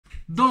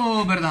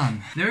Dober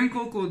dan. Ne vem,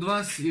 koliko od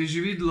vas je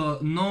že videlo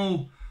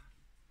nov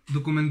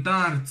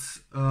dokumentarc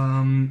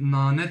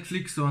na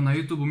Netflixu, na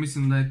YouTubu,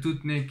 mislim, da je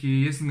tudi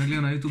neki, jaz sem ga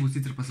gledal na YouTubu,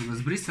 sicer pa so ga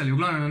zbrisali, v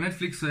glavnem na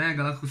Netflixu je,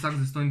 ga lahko vsak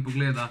zastojn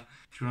pogleda,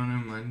 čeprav ne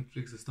vem, na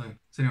Netflix zastojn,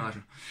 se ni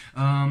važno.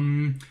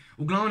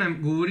 V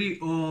glavnem govori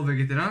o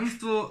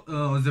vegetarijanstvu,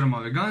 oziroma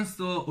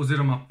veganstvu,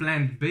 oziroma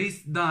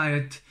plant-based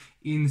diet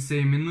in se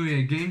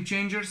imenuje Game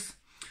Changers.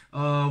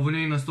 V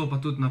njej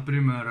nastopa tudi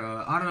naprimer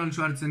Arnold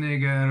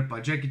Schwarzenegger, pa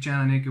Jackie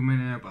Chan nekaj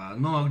omenja, pa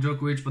Novak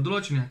Djokovic, pa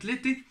določeni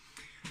atleti.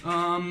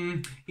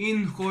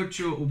 In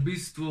hočejo v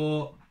bistvu,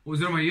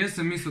 oziroma jaz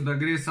sem mislil, da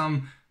gre sam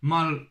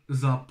mal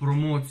za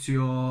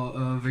promocijo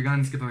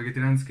veganske pa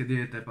vegetarijanske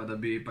diete, pa da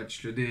bi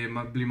pač ljudje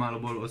bili malo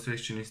bolj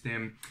osveščeni s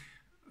tem,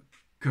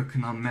 kak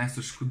nam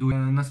meso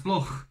škoduje.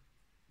 Nasploh,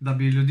 da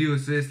bi ljudi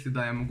osvestili,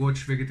 da je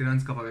mogoče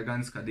vegetarijanska pa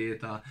veganska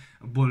dieta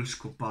boljš,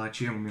 ko pa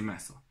če jemo mi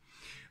meso.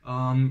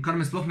 Kar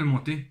me sploh ne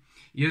moti,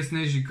 jaz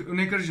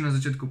nekaj že na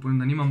začetku povem,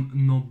 da nimam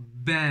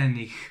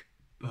nobenih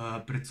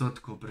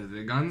predsotkov pred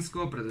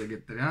vegansko, pred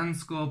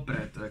vegetarijansko,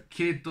 pred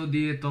keto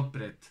dieto,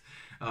 pred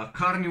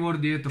carnivore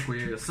dieto, ko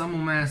jejo samo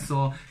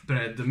meso,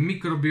 pred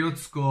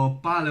mikrobiotsko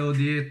paleo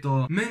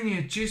dieto. Meni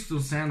je čisto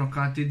vseeno,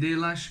 kaj ti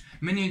delaš,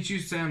 meni je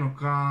čisto vseeno,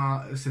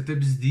 kaj se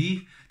tebi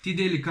zdi, ti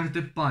deli, kar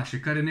te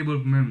paše, kar je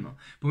najbolj pomembno.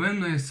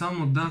 Pomembno je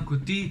samo, da ko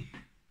ti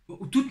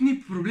tudi ni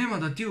problema,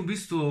 da ti v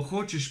bistvu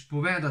hočeš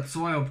povedati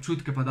svoje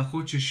občutke, pa da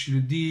hočeš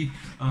ljudi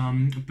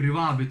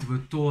privabiti v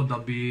to, da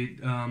bi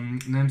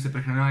se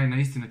prehranjali na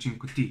isti način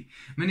kot ti.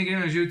 Meni gre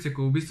na živce,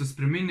 ko v bistvu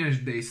spreminjaš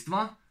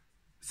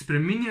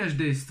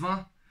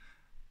dejstva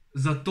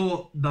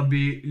zato, da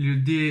bi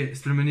ljudje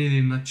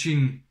spremenili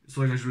način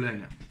svojega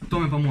življenja. To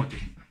me pa moti.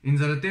 In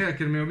zaradi tega,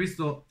 ker mi je v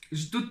bistvu,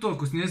 že tudi to,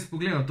 ko sem jaz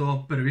pogledal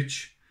to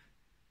prvič,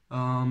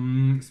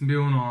 sem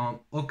bil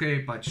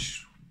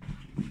pač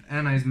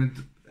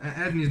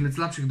eden izmed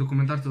slabših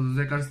dokumentarcev do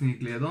zdaj, kar sem jih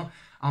gledal,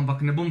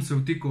 ampak ne bom se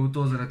vtikal v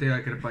to zaradi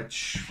tega, ker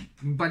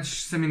pač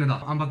se mi ne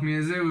da. Ampak mi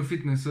je zdaj v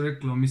fitnessu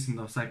reklo, mislim,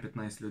 da vsaj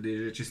 15 ljudi,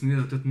 že če sem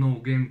videl tudi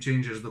nov Game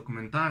Changers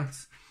dokumentarc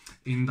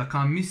in da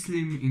kam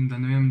mislim in da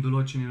ne vem,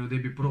 določeni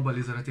ljudje bi probali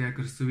zaradi tega,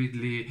 ker so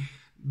videli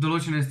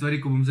določene stvari,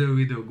 ko bom zdaj v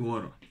videu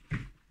govoril.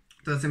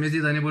 Teda se mi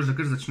zdi, da je najbolj, da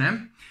kar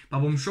začnem. Pa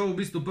bom šel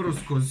v bistvu prvo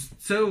skozi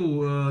cel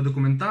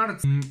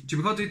dokumentarc. Če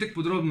bi hotel itek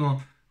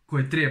podrobno, ko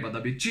je treba, da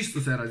bi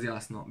čisto vse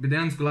razjasnil, bi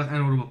dejansko lahko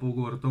 1 uro pa pol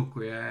govoril to,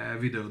 ko je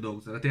video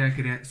dolg, zaradi tega,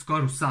 ker je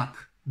skoraj vsak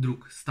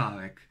drug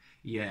stavek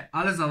je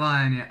ali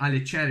zavajanje,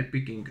 ali cherry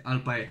picking, ali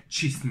pa je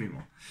čist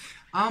mimo.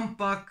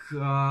 Ampak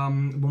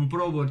bom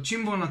probal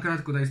čim bolj na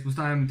kratko, da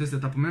izpostavim tiste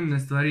ta pomembne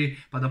stvari,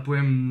 pa da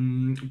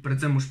povem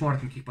predvsem o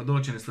športnikih, pa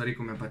določene stvari,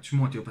 ko me pač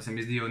motijo, pa se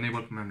mi zdijo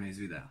najbolj pomembne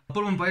iz videa.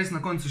 Pol bom pa jaz na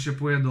koncu še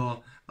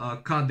povedal,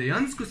 kaj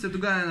dejansko se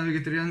dogaja na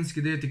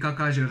vegetarijanski dieti, kaj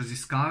kažejo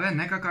raziskave,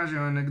 ne kaj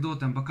kažejo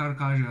anekdote, ampak kar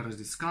kažejo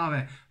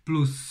raziskave,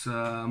 plus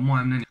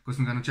moje mnenje, ko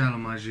sem ga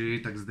načeloma že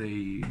itak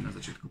zdaj na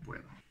začetku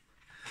povedal.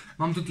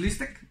 Imam tudi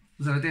listek,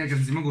 zaradi tega, ker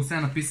sem si mogel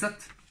vse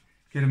napisati,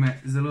 ker me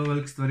zelo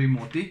veliko stvari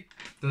moti.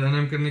 Teda ne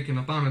vem kar nekaj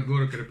na pamet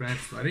govoril, ker je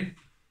preveč stvari.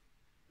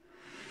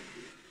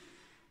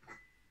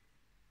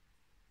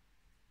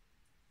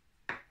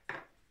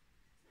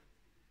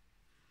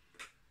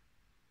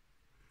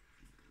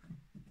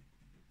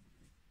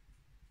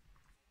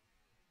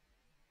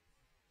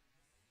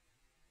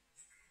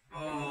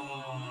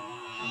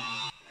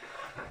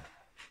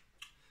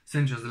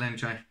 Senča zelen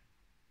čaj.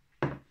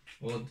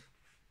 Od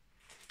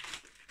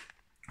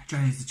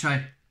čajnice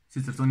čaj.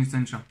 Sicer to ni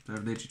senča, to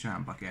je rdeči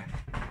čaj, ampak je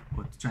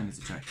od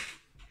čajnice čaj.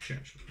 Še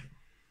še.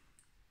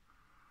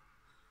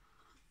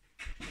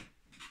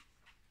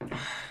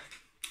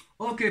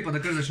 Ok, pa da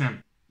kar začnem.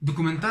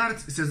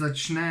 Dokumentarc se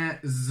začne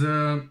z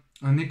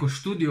neko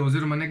študijo,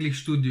 oziroma ne glih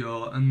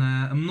študijo,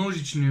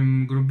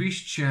 množičnim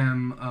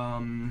grobiščem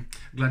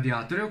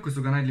gladiatorjev, ko so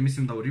ga najdli,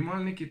 mislim, da v Rimu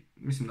ali nekaj,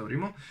 mislim, da v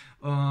Rimu.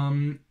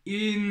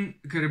 In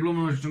ker je bilo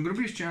množično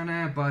grobišče,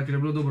 pa ker je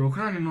bilo dobro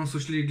ohranjeno,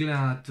 so šli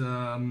gledati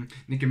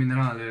neke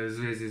minerale v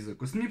zvezi z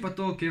kostmi, pa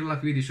to, kjer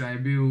lahko vidiš, a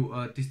je bil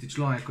tisti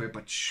človek, ko je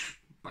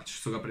pač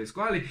so ga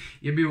preiskovali,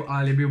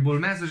 ali je bil bolj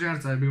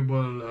mesožerc, ali je bil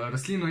bolj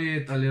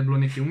rastlinojet, ali je bilo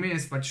nekaj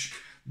vmes, pač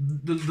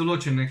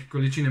določene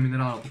količine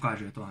mineralov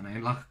pokažejo to,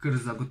 in lahko kar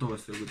zagotovo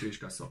se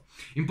ugotoviš, kaj so.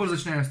 In pol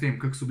začnejo s tem,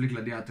 kako so bili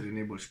gladiatorji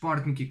najbolj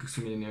športniki, kako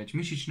so imeli največ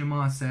mišične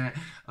mase,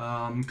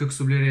 kako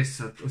so bili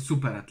res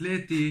super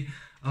atleti,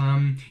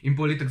 in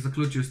pol itak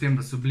zaključijo s tem,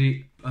 da so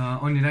bili,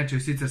 oni rečejo,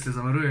 sicer se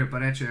zavarujejo,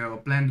 pa rečejo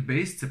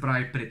plant-based, se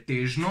pravi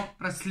pretežno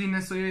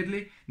rastline so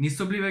jedli,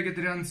 niso bili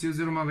vegetarijanci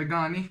oziroma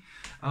vegani,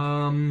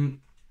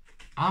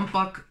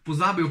 ampak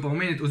pozabijo pa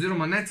omeniti,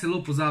 oziroma ne celo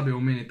pozabijo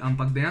omeniti,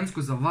 ampak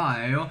dejansko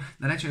zavajajo,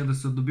 da rečejo, da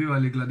so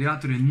dobivali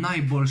gladiatorji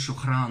najboljšo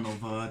hrano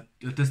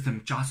v tistem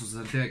času,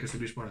 zaradi tega, ker so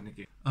bili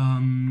športniki.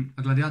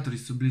 Gladiatorji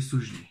so bili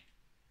sužnji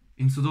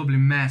in so dobili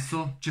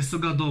meso, če so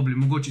ga dobili,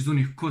 mogoče iz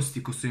unih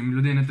kosti, ko so jim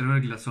ljudje ne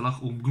trevrgli, da so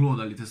lahko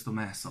obglodali tisto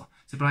meso.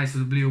 Se pravi,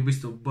 so bili v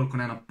bistvu bolj kot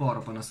ne na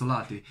poro pa na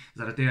solati,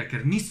 zaradi tega,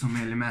 ker niso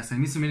imeli mesa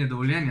in niso imeli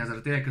dovoljenja,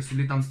 zaradi tega, ker so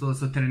bili tam zato, da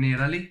so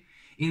trenirali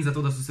in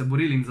zato, da so se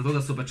borili in zato,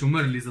 da so pač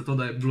umrli, zato,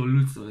 da je bilo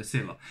ljudstvo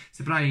veselo.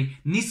 Se pravi,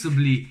 niso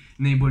bili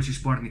najboljši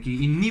športniki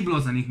in ni bilo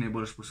za njih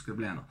najbolj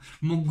poskrbljeno.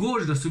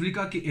 Mogoče, da so bili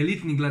kakšni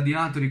elitni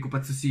gladiatorji, ko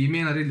pa so si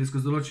ime naredili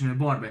skozi določene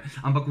borbe,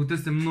 ampak v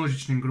tistem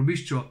množičnem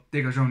grobišču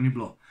tega žal ni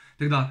bilo.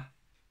 Tako da,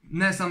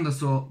 ne samo, da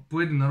so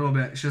povedali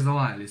narobe, še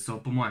zavajali so,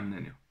 po mojem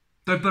mnenju.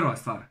 To je prva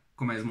stvar,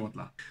 ko me je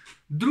zmotila.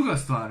 Druga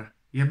stvar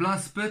je bila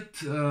spet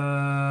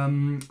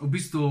v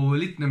bistvu v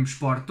elitnem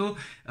športu.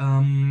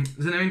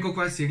 Zdaj ne vem,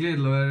 koliko vas je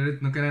gledalo,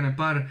 verjetno kar ene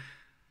par,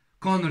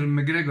 Conor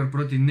McGregor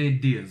proti Nate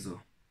Diazu.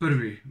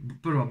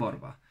 Prva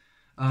borba.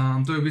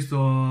 To je v bistvu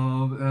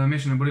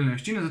mešane borilne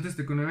veščine, za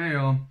tiste, ko ne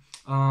vejo.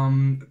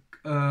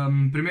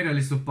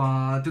 Primerjali so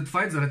pa tudi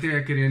fight zaradi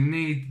tega, ker je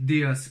Nate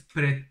Diaz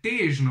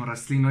pretežno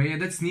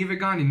rastlinojedec, ni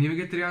vegan in ni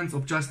vegetarijanc,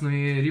 občasno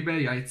je ribe,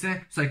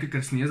 jajce, vsaj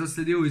kakor sem je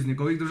zasledil iz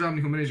njegovih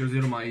družabnih omrežij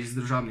oziroma iz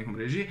družabnih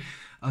omrežij.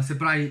 Se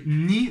pravi,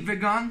 ni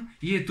vegan,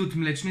 je tudi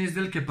mlečne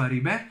izdelke pa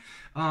ribe.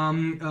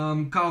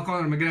 Kao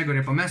Conor McGregor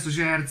je pa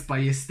mesožerc, pa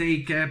je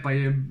stejke, pa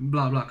je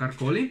bla bla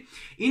karkoli.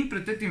 In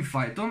pred tem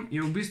fightom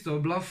je v bistvu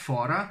bila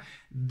fora,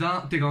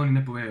 da, tega oni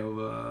ne povejo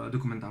v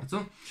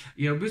dokumentarcu,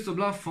 je v bistvu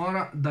bila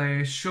fora, da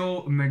je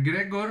šel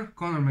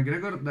Conor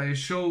McGregor, da je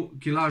šel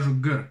kilažu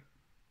gr.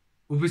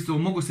 V bistvu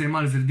mogel se je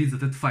malo zrediti za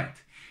tet fight.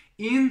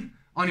 In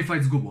on je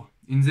fight zgubil.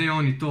 In zdaj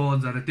oni to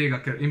zaradi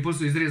tega, ker in pol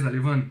so izrezali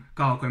ven,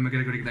 kao ko je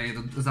McGregor rekel, da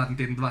je zadnji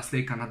teden 2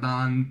 stejka na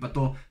dan, pa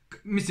to,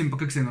 mislim pa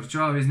kak se je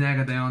norčeval iz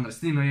njega, da je on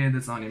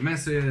rastlinojedec, on je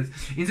mesojedec.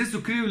 In zdaj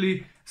so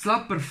krivili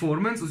slab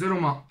performance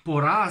oziroma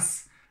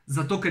poraz,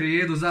 zato ker je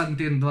jedel zadnji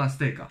teden 2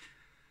 stejka.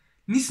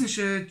 Nisem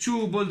še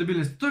čul bolj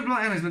debilne, to je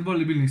bila ena izmed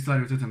bolj debilnih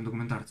stvari v tem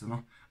dokumentarcu,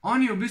 no. On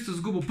je v bistvu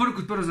zgubil prvo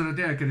kot prvo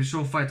zaradi tega, ker je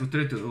šel fight v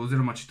 3.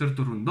 oziroma 4.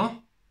 rundo,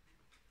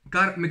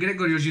 kar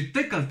McGregor jo že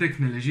tek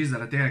ne leži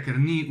zaradi tega, ker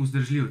ni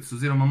vzdržljivc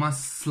oziroma ima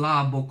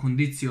slabo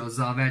kondicijo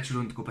za več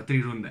rund, kot pa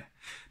 3 runde.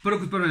 Prvo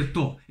kot prvo je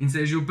to in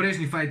se je že v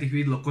prejšnjih fightih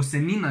videlo, ko se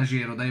ni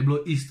nažero, da je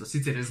bilo isto.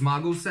 Sicer je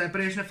zmagal vse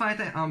prejšnje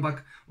fighte,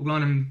 ampak v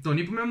glavnem to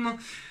ni pomembno.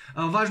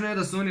 Važno je,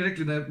 da so oni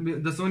rekli,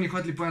 da so oni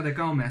hoteli povedati, da je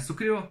kao meso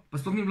krivo,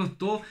 pa sploh ni bilo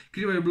to.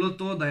 Krivo je bilo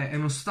to, da je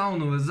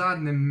enostavno v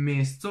zadnjem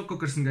mesecu,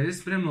 kakor sem ga jaz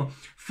spremljal,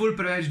 ful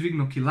preveč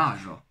dvignil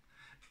kilažo.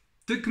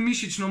 Tak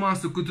mišično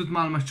maso, kot tudi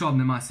malo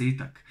maščobne mase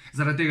itak.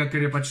 Zaradi tega,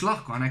 ker je pač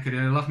lahko, ker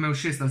je lahko imel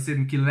 6 ali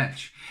 7 kil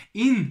več.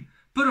 In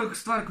prva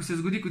stvar, ko se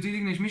zgodi, ko ti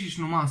dvigneš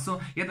mišično maso,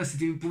 je, da se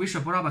ti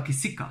poviša poraba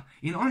kisika.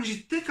 In on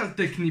že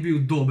tek ni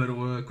bil dober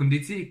v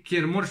kondiciji,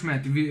 kjer moraš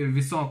imeti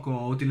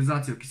visoko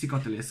utilizacijo kisika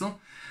v telesu.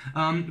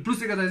 Plus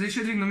tega, da je zdaj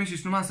še dvignil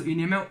mišično maso in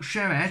je imel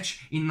še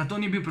več in na to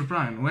ni bil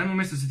pripravljen. V enem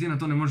mesecu se ti na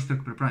to ne moreš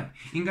tako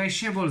pripraviti. In ga je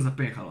še bolj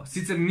zapehalo.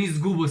 Sicer ni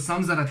zgubil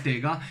sam zaradi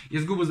tega,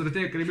 je zgubil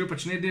zaradi tega, ker je bil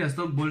pač Nate Diaz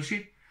toliko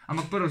boljši.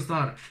 Ampak prva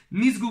stvar,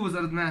 ni zgubil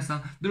zaradi mesa,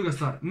 druga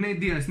stvar,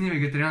 Nate Diaz ni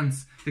vegetarijanc,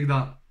 tako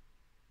da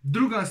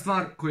druga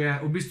stvar, ko je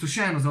v bistvu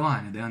še eno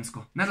zavajanje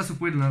dejansko, ne da so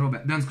povedali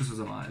narobe, dejansko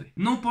so zavajali.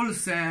 No,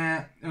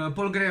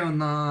 pol grejo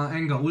na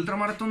enega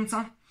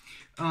ultramaratonca,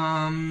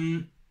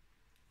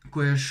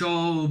 ko je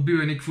šel,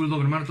 bil je nek ful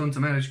dober maratonc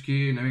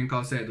ameriški, ne vem,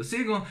 kaj vse je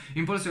dosegel,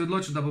 in pol se je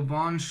odločil, da bo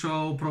pa on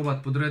šel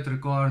probat podreti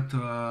rekord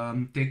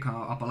teka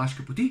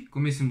Apalaške poti,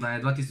 ko mislim, da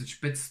je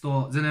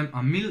 2500, zdaj ne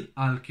vem, mil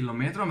ali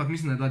kilometrov, ampak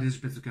mislim, da je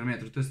 2500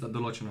 kilometrov, to je ta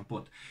določena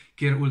pot,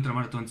 kjer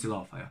ultramaratonci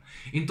laufajo.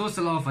 In to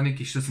se laufa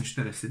nekih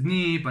 46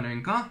 dni, pa ne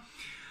vem kaj.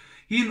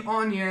 In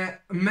on je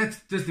med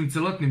tistim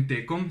celotnim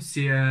tekom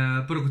si je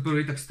prvo kot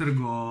prvo itak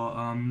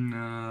strgal,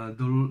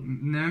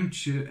 ne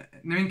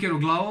vem kjer v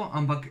glavo,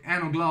 ampak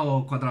eno glavo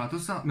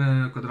kvadratusa,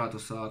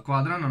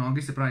 kvadra na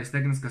nogi, se pravi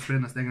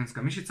sprednja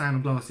stegenska mišica,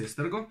 eno glavo si je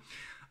strgal.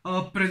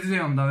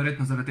 Predvidevam, da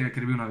verjetno zaradi tega,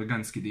 ker je bil na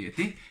veganski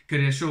dieti,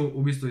 ker je šel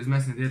v bistvu iz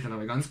mesne diete na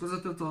vegansko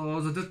za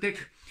ta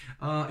tek.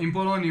 In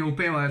pol oni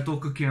upevajo to,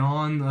 kak je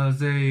on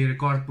zdaj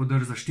rekord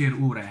podrl za 4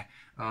 ure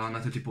na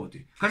tej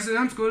poti. Kar se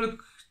dejansko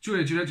veliko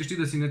čuje, če rečeš ti,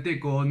 da si na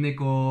teku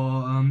neko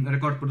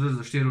rekord podrl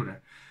za 4 ure.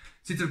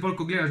 Sicer pol,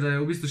 ko gledaš, da je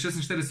v bistvu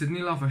 46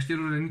 dni laufa,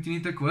 4 ure niti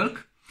ni tako velik,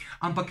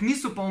 ampak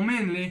niso pa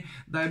omenili,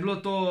 da je bilo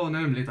to,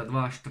 ne vem, leta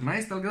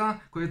 2014 ali ga,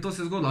 ko je to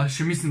se zgodilo, ali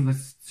še mislim, da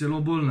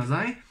celo bolj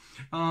nazaj,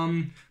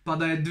 pa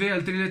da je 2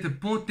 ali 3 leta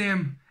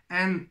potem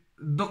en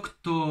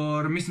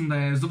doktor, mislim, da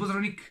je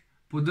zobozdravnik,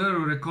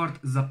 podrl rekord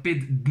za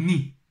 5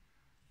 dni.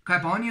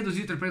 Kaj pa on je do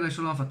zjutraj prej, da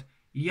je šel laufat?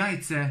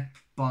 Jajce,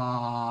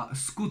 pa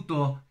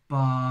skuto,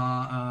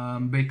 pa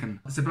bacon.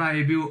 Se pravi,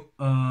 je bil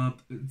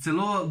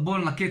celo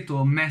bolj na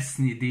keto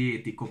mesni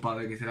dieti, kot pa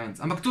vegetarijanc.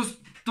 Ampak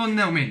to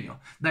ne omenijo,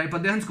 da je pa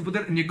dejansko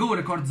podrl njegov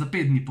rekord za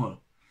 5 dni pol.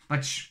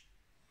 Pač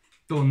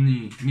to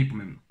ni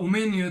pomembno.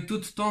 Omenijo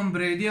tudi Tom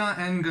Bradyja,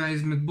 enega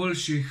izmed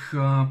boljših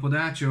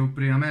podajačev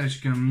pri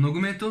ameriškem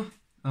nogometu.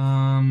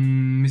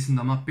 Mislim,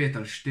 da ima 5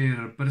 ali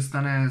 4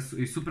 prstane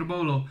iz Super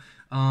Bowlov.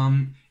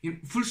 In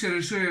ful še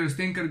rešujejo s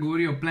tem, kar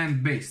govorijo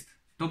plant-based.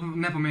 To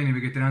ne pomeni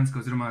vegetarijanska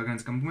oziroma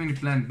veganska, pomeni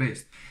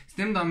plant-based. S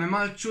tem, da me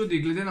malo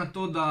čudi, glede na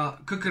to, da,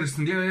 kakor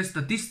sem gledal jaz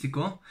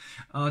statistiko,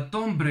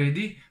 Tom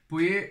Brady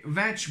poje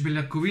več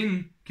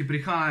beljakovin, ki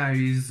prihajajo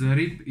iz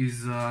rib,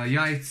 iz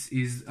jajc,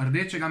 iz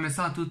rdečega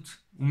mesa, tudi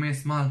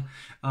vmes malo,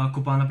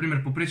 kot pa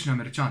naprimer povprečni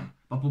Američan.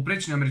 pa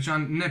povprečni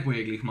Američan ne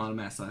poje glih malo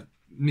mesa.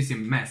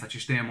 Mislim, mesa, če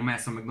štejemo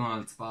meso,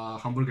 McDonald's pa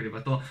hamburgerji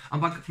pa to,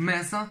 ampak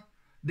mesa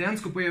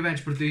dejansko poje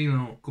več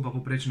proteinov, kot pa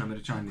povprečni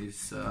Američan,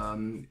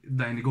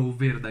 da je njegov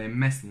vir, da je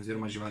mesni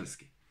oziroma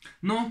živalski.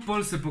 No,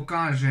 pol se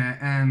pokaže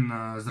en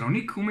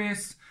zdravnik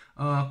vmes,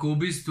 ko v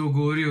bistvu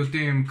govori o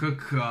tem,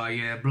 kako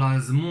je bila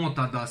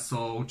zmota, da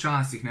so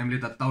včasih, ne vem,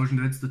 leta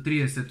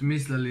 1930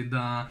 mislili,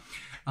 da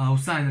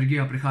vsa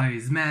energija prihaja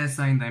iz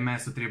mesa in da je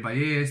meso treba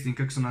jesti in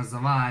kako so nas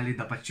zavajali,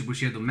 da pač če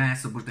boš jedel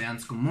meso, boš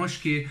dejansko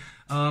moški.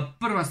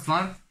 Prva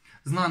stvar,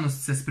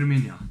 znanost se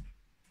spreminja.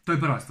 To je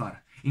prva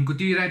stvar. In ko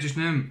ti rečeš,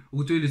 ne vem,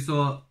 ugotovili so,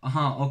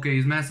 ok,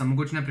 iz mesa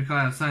mogoče ne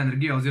prihaja vsa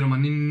energija oziroma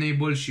ni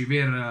najboljši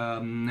vir,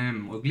 ne vem,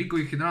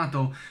 ogljikovih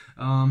hidratov,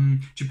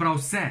 čeprav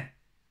vse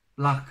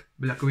lahko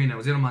beljakovine,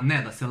 oziroma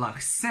ne, da se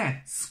lahko vse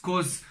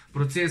skozi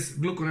proces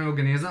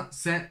glukoneogeneza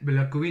se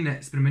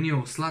beljakovine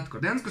spremenijo v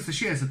sladkor. Dejansko se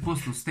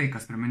 60% stejka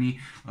spremeni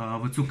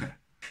v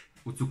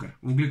cukor,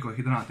 v ogljikove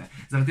hidrate.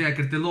 Zaradi tega,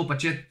 ker telo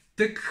pač je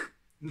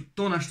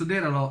to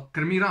naštudiralo,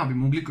 ker mi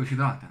rabimo ogljikove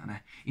hidrate, ne?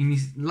 In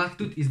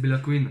lahko tudi iz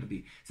beljakovin naredi.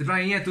 Se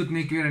pravi, je tudi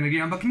nek vir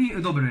energije, ampak ni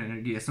dobre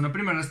energije. So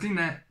naprimer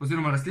rastline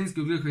oziroma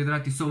rastlinski ogljikovi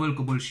hidrati so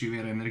veliko boljši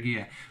vir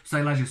energije.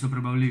 Vsaj lažje so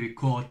prebavljivi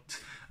kot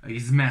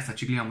iz mesa,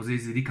 če gledamo zdaj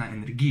iz vidika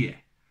energije.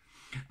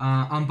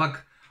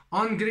 Ampak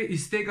on gre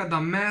iz tega,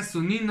 da meso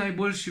ni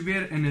najboljši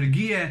vir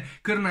energije,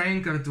 kar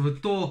naenkrat v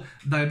to,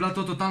 da je bila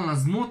to totalna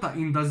zmota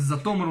in da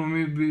zato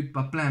moramo biti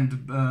pa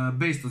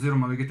plant-based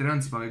oziroma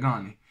vegetarijanci pa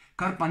vegani.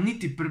 Kar pa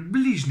niti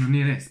približno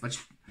ni res. Pač,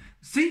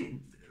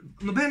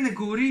 noben ne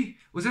govori,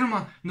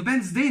 oziroma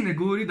noben zdaj ne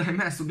govori, da je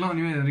meso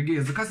glavni vir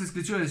energije. Zakaj se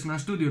sklicuješ na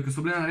študijo, ki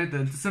so bile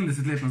narejene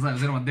 70 let nazaj,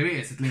 oziroma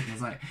 90 let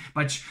nazaj?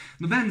 Pač,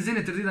 noben zdaj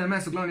ne trdi, da je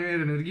meso glavni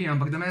vir energije,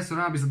 ampak da meso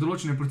rabi za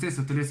določene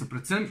procese v telesu,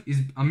 predvsem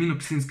iz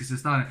aminokislinske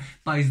sestave,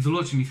 pa iz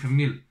določenih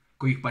hranil,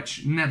 ko jih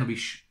pač ne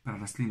dobiš pri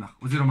rastlinah,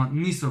 oziroma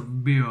niso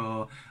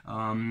bio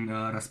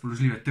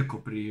razpoložljive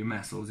tako pri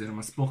mesu,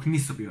 oziroma sploh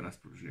niso bio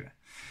razpoložljive.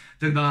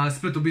 Tako da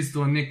spet v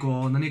bistvu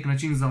na nek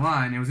način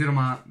zavajanje,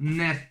 oziroma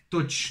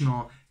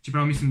netočno,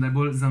 čeprav mislim, da je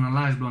bolj za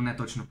nalaž bilo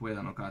netočno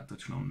povedano, kaj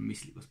točno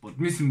misli gospod.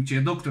 Mislim, če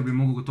je doktor, bi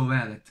mogel to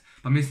vedeti,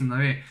 pa mislim,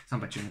 da ve,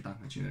 sam pa če na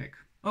tak način rekel.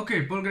 Ok,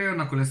 pol grejo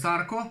na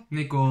kolesarko,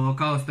 neko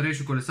kao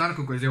starejšo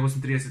kolesarko, ko je zdaj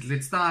 38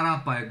 let stara,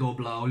 pa je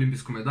dobila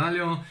olimpijsko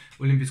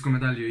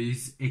medaljo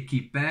iz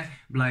ekipe,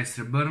 bila je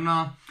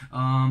srebrna.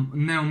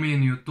 Ne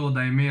omenijo to,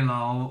 da je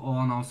imela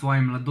ona v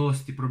svoji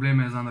mladosti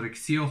probleme z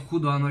anoreksijo,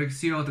 hudo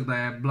anoreksijo, tako da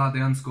je bila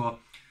dejansko,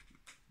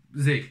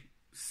 zdaj,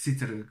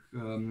 sicer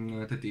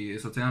teti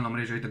socialna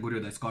mreža je tako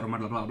govorijo, da je skoraj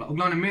umrla, bla, bla. V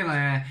glavnem imela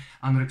je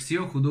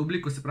anoreksijo, hudo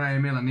obliko, se pravi, je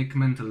imela nek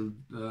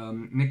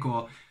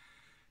neko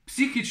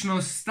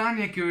psihično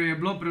stanje,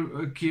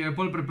 ki je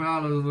pol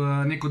pripeljalo v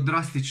neko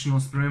drastično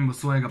spremembo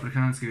svojega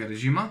prehranskega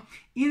režima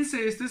in se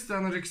je iz tiste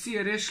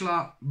anoreksije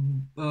rešila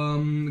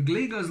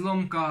glejga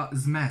zlomka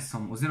z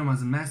mesom, oziroma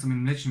z mesom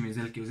in mlečnimi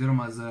izdelki,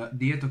 oziroma z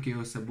dieto, ki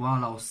je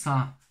vsebovala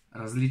vsa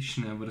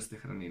različne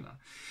vrste hranila.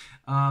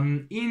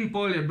 In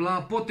pol je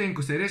bila, potem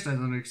ko se je rešila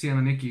iz anoreksije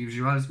na neki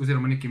živalski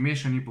oziroma neki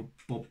mešani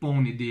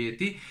popolni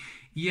dieti,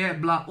 je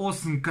bila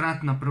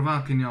 8-kratna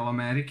prvakinja v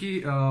Ameriki,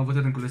 v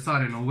tem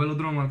kolesarjenju, v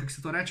velodromu, ali kako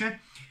se to reče.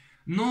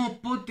 No,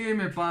 potem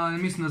je pa,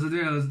 mislim, da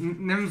zadeva,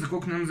 ne vem, za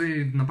koliko nam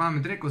zdaj na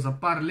pamet rekel, za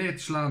par let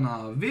šla na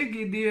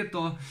vegi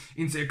dieto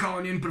in se je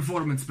kao njen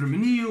performance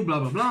spremenil, bla,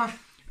 bla, bla.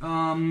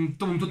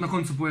 To bom tudi na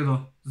koncu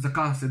povedal,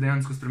 zakaj se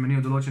dejansko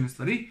spremenijo določene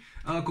stvari.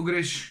 Ko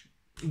greš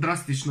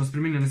drastično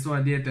spreminjanje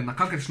svoje diete na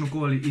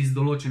kakršnokoli iz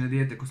določene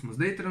diete, ko smo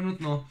zdaj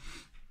trenutno.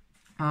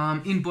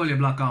 In pol je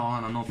bila kao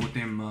ona, no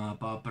potem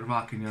pa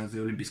prvakinja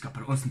zdaj olimpijska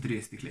pri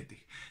 38 letih.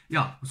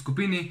 Ja, v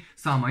skupini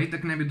sama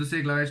itak ne bi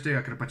dosegla več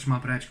tega, ker pač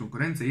ima preveč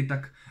konkurence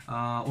itak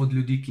od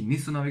ljudi, ki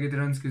niso na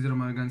vegetarijanski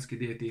oziroma veganski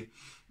dieti.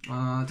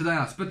 Teda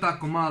ja, spet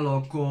tako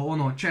malo, ko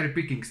ono cherry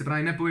picking, se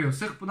pravi ne povejo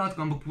vseh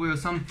podatkov, ampak povejo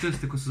samo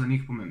tiste, ko so za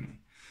njih pomembni.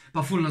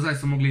 Pa ful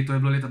nazaj so mogli, to je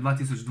bilo leta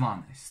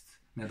 2012,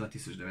 ne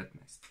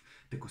 2019.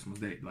 Tako smo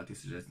zdaj,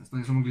 2016. To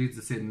niso mogli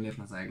za 7 let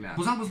nazaj gledati.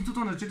 Pozabil sem tudi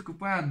to na začetku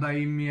povedati,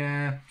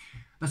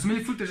 da so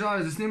imeli ful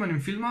težave z snemanjem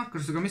filma,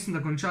 ker so ga mislim,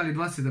 da končali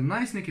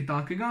 2017, nekaj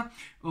takega.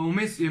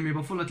 Vmes jim je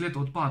pa ful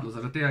leto odpadlo,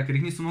 zaradi tega, ker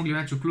jih niso mogli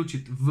več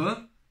vključiti v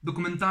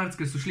dokumentarce,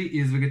 ker so šli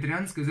iz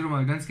vegetarijanske oziroma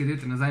veganske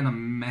diete nazaj na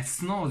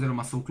mesno,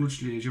 oziroma so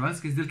vključili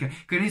živalske izdelke,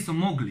 ker niso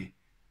mogli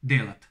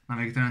delati na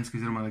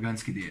vegetarijanski oziroma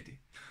veganski dieti.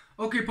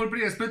 Ok, pol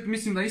pride spet,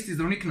 mislim, da isti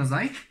zdravnik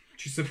nazaj.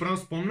 Če se prav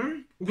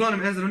spomnim, v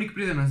glavnem en zdravnik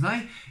pride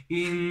nazaj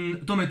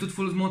in to me je tudi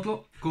ful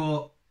zmotilo,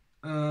 ko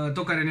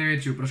to, kar je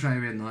največji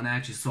vprašanje vedno, ne,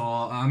 če so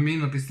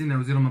aminokisline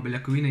oziroma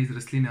beljakovine iz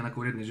rastline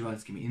enakovredne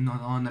živalskimi. In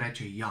on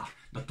reče, ja,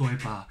 da to je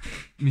pa,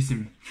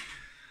 mislim,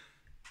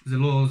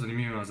 zelo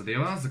zanimiva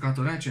zadeva, zakaj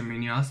to reče,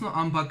 mi ni jasno,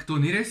 ampak to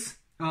ni res.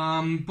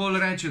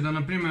 Pol reče, da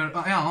naprimer,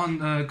 on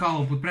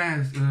kao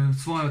podpre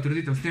svojo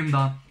trditev s tem,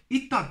 da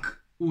itak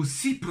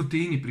vsi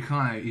proteini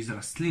prihajajo iz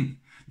rastlin.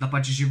 Da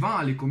pač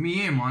živali, ko mi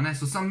jemo,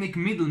 so sam nek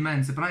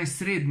middleman, se pravi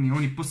srednji,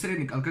 oni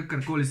posrednik ali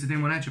kakorkoli se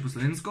temu reče po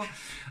slovensko,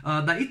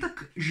 da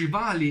itak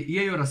živali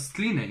jejo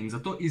rastline in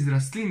zato iz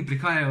rastlin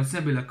prihajajo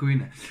vse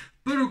beljakovine.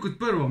 Prvo kot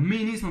prvo, mi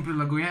nismo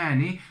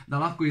prilagojeni, da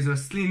lahko iz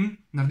rastlin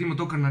naredimo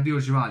to, kar naredijo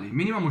živali.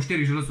 Mi nimamo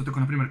 4 želodce, tako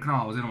naprimer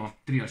krava, oziroma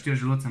 3 ali 4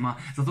 želodce ima,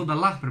 zato da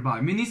lahko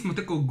prebavi. Mi nismo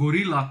tako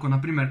gorila, ko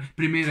naprimer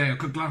primerjajo,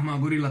 kako lahko ima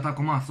gorila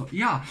tako maso.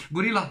 Ja,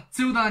 gorila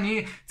cel dan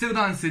je, cel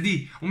dan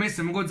sedi, vmes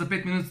se mogoče za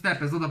 5 minut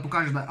stepe, zato da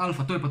pokaže, da je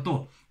alfa, to je pa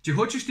to. Če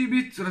hočeš ti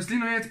biti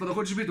rastlinojec, pa da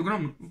hočeš biti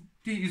ogromno,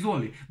 ti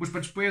izvoli. Boš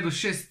pač pojedel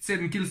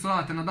 6-7 kg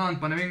solate na dan,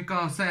 pa ne vem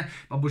kaj vse,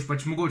 pa boš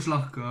pač mogoče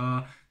lahko...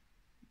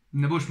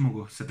 Ne boš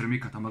mogel se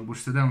premikati, ampak boš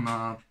sedel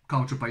na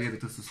kavču pa jedel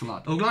tisto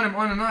solato. V glavnem,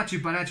 on enači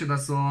pa reče, da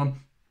so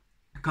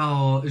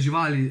kao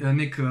živali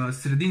nek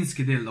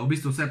sredinski del, da v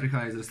bistvu vse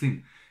prihaja iz rastlin.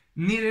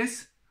 Ni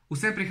res,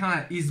 vse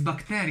prihaja iz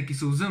bakterij, ki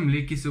so v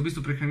zemlji, ki se v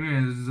bistvu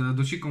prehranjujejo z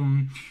dušikom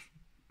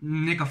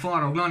neka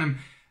fora. V glavnem,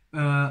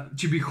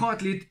 če bi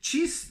hoteli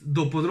čist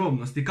do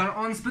podrobnosti, kar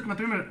on spet,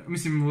 naprimer,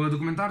 mislim v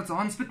dokumentarcu,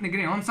 on spet ne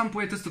gre, on sam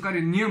poje tisto, kar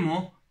je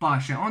njemu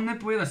paše. On ne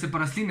poje, da se pa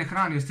rastline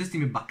hranijo s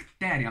tistimi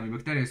bakterijami,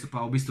 bakterije so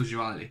pa v bistvu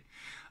živali.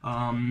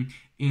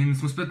 In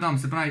smo spet tam,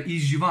 se pravi,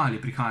 iz živali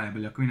prihajajo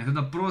beljakovine.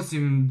 Teda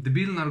prosim,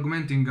 debilen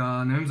argument in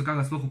ga ne vem, zakaj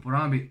ga sploh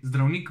uporabi,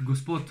 zdravnik,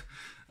 gospod,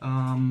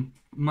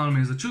 malo me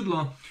je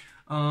začudilo.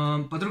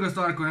 Pa druga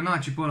stvar, ko je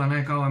enači pola,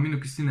 ne, kao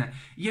aminokisline,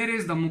 je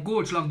res, da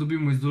mogoče lahko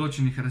dobimo iz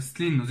določenih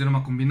rastlin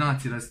oziroma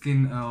kombinacij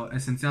rastlin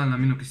esencialne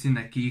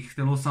aminokisline, ki jih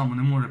telo samo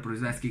ne more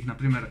proizvesti, ki jih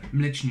naprimer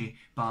mlečni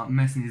pa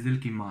mesni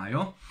izdelki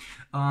imajo.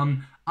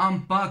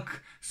 Ampak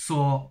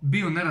so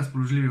bio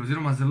nerazpoložljivi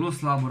oziroma zelo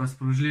slabo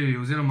razpoložljivi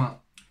oziroma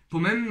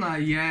pomembna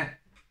je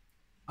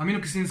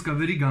aminokislinska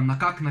veriga, na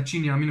kak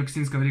način je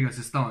aminokislinska veriga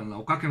sestavljena,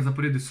 v kakem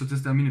zaporedju so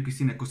tiste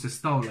aminokisline, ko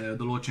sestavljajo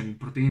določen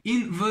protein.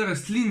 In v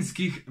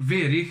rastlinskih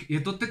verih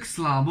je to tako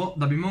slabo,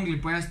 da bi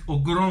mogli pojesti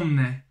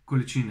ogromne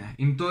količine.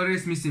 In to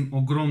res mislim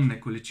ogromne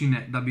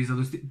količine, da bi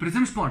zadostili.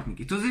 Predvsem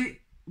športniki. To zdaj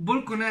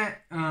bolj ko ne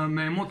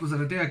me je motilo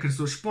zaradi tega, ker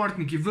so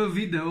športniki v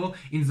videu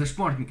in za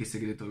športnike se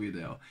gre to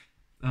video.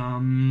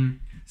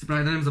 Se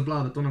pravi, da ne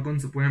zaplav, da to na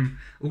koncu pojem.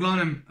 V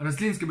glavnem,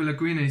 rastlinske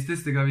beljakovine iz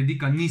tistega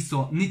vidika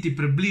niso niti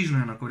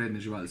približno enakovredne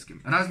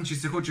živalskim. Razen, če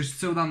se hočeš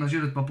cel dan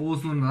nažirati, pa po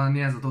 8 ur na dan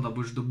je, zato da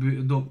boš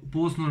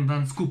po 8 ur na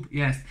dan skup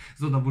jest,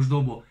 zato da boš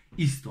dobil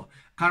isto.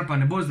 Kar pa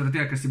ne boš zaradi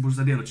tega, ker si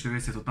boš zadelo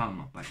črevesje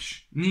totalno,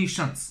 pač. Ni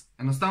šans.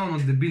 Enostavno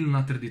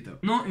debilna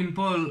trditev. No in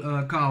pol,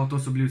 kao, to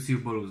so bili vsi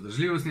bolj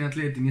vzdržljivostni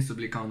atleti, niso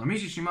bili kao na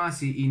mišični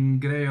masi in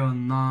grejo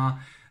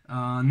na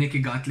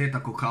nekega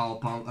atleta, ko kao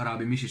pa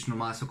rabi mišično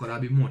maso, ko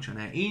rabi moč,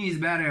 ne. In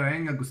izberejo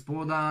enega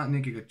gospoda,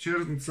 nekega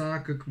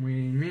črnca, kak mu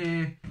je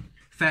ime,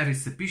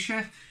 Ferris se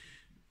piše,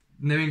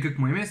 ne vem, kak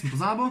mu je ime, sem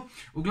pozabil.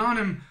 V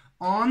glavnem,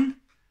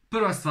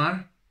 prva stvar,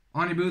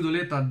 on je bil do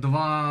leta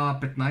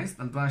 2015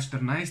 ali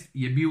 2014,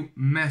 je bil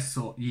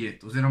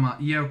mesojed, oziroma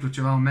je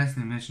vključeval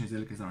mesne in mlečne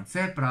izdelke zraven.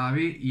 Se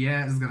pravi,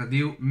 je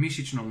zgradil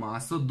mišično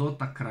maso do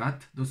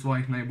takrat, do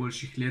svojih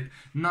najboljših let,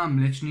 na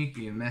mlečnih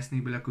in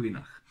mesnih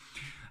beljakovinah.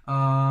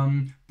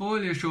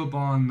 Pol je šel pa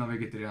on na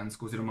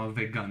vegetarijansko oziroma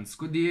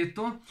vegansko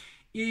dieto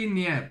in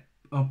je,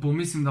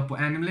 mislim, da po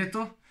enem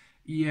letu,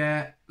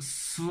 je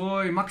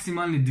svoj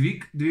maksimalni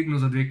dvig dvignil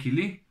za 2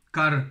 kg,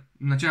 kar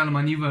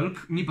načeloma ni velik,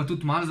 ni pa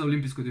tudi malo za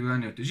olimpijsko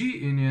divjanje v teži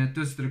in je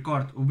tisti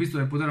rekord, v bistvu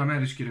je podaril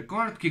ameriški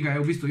rekord, ki ga je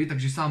v bistvu itak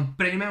že sam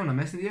prejmel na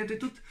mesni dieti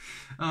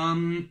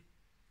tudi.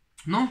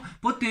 No,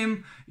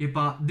 potem je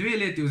pa 2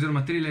 leti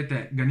oziroma 3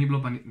 leta ga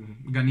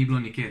ni bilo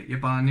nikjer, je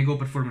pa njegov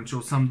performance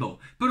šel sam dol.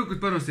 Prvo kot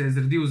prvo se je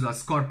zredil za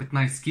skoraj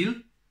 15 kg,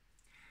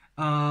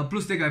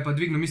 plus tega je pa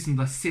dvignil, mislim,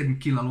 da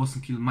 7 kg ali 8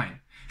 kg manj.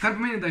 Kar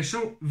pomeni, da je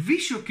šel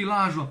višjo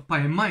kilažo, pa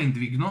je manj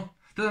dvignil.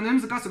 Teda ne vem,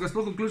 zakaj so ga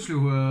sploh vključili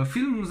v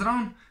film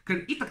zraven,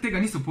 ker itak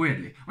tega niso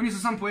pojedli. Oni so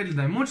sam pojedli,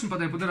 da je močen,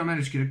 pa da je podaril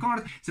ameriški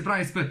rekord, se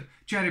pravi spet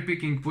cherry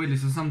picking, pojedli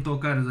so sam to,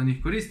 kar za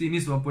njih koristi,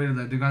 niso pa pojedli,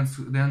 da je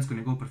dejansko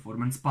njegov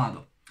performance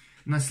padel.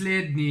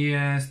 Naslednji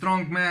je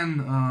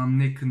strongman,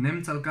 nek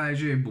Nemc ali kaj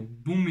že,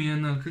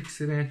 Bobumien ali kako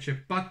se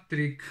reče,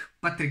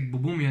 Patrik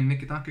Bobumien,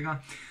 nekaj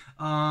takega.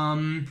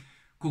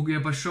 Ko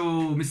je pa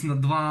šel,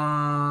 mislim, da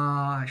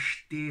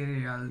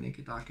 2-4 ali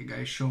nekaj takega,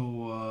 je šel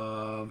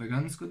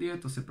vegansko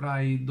dieto, se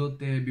pravi, do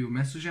te je bil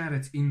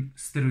mesožerec in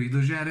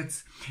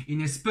steroidožerec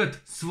in je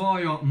spet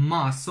svojo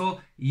maso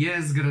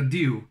je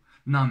zgradil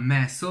na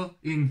meso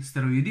in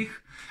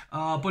steroidih,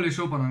 pol je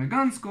šel pa na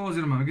vegansko,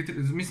 oziroma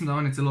mislim, da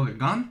on je celo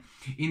vegan,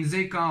 in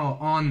zdaj kao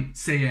on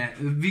se je,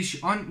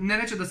 on ne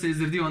reče, da se je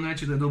zredil, on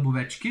reče, da je dobil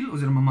več kil,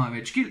 oziroma ima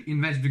več kil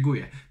in več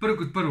dviguje. Prvo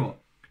kot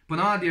prvo,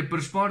 ponavadi je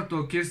pri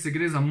športu, kjer se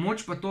gre za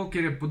moč pa to,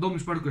 kjer je podoben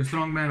šport, ko je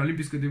strongman,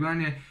 olimpijsko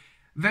divjanje,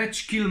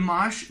 več kil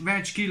imaš,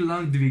 več kil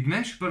lahko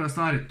dvigneš, prva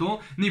stvar je to,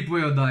 ni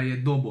povedal, da je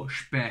dobo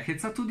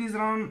špeheca tudi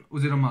zraven,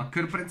 oziroma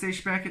kar precej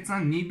špeheca,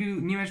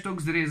 ni več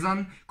toliko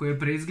zrezan, ko je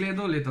prej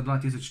izgledal, leta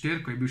 2004,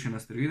 ko je bil še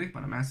na steroidih,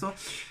 pa na meso.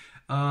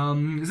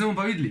 Zdaj bomo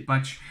pa videli,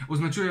 pač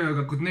označujejo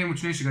ga kot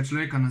najmočnejšega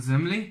človeka na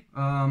zemlji,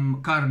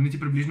 kar niti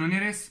približno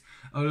ni res.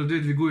 Ljudje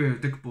dvigujejo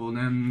tako po,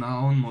 ne vem,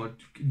 na onmo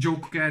Joe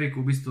Carey,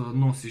 ko v bistvu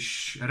nosiš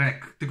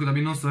rek, tako da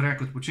bi nosil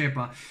rek od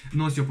počepa,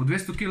 nosijo po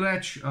 200 kg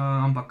več,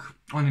 ampak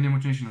on je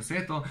najmočnejši na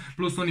svetu,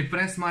 plus oni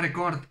pres ima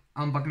rekord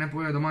ampak ne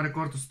povejo, da ima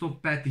rekord v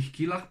 105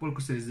 kilah,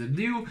 koliko se je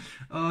zredil.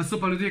 So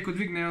pa ljudje, ko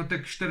dvignejo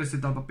tek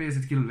 40 ali pa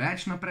 50 kg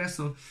več na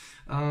preso.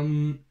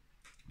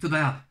 Tudi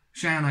ja,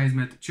 še ena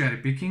izmed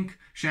cherry picking,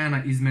 še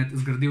ena izmed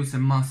zgradil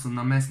sem maso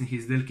na mesnih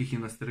izdelkih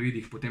in na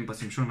steroidih, potem pa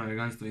sem šel na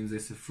veganstvo in zdaj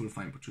se full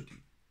fajn počutim.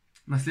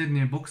 Naslednji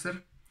je bokser.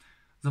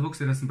 Za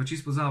bokserja sem pa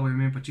čisto pozabil,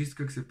 ime pa čisto,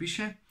 kak se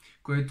piše,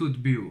 ko je tudi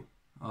bil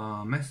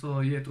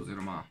meso jed,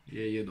 oziroma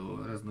je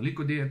jedel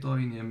raznoliko dieto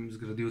in je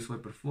zgradil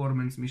svoj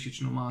performance,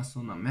 mišično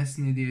maso na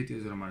mesni dieti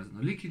oziroma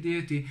raznoliki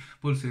dieti,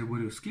 pol se je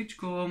boril s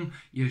Kličkovom,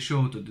 je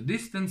šel to the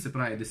distance, se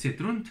pravi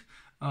 10 rund,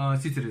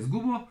 sicer je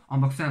izgubil,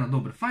 ampak vseeno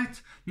dober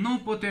fight, no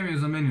potem je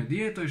zamenil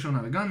dieto, je šel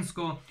na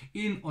vegansko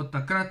in od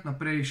takrat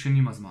naprej še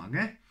nima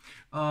zmage,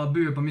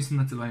 bil je pa mislim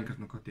na celo enkrat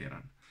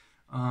nokotiran.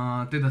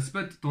 Teda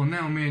spet to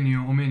ne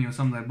omenijo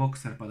samo, da je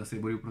bokser, pa da se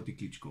je boril proti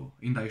Kličkovu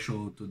in da je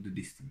šel to the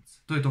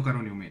distance. To je to, kar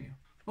oni omenijo.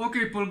 Ok,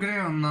 pol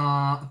grejo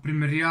na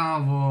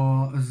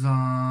primerjavo z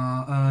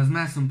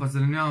mesom pa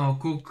zelenjavo,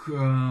 koliko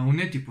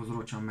vnetij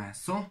povzroča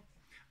meso.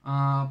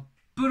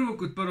 Prvo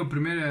kot prvo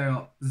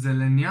primerjajo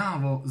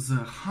zelenjavo z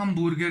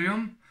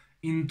hamburgerjem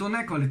in to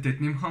ne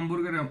kvalitetnim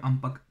hamburgerjem,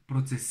 ampak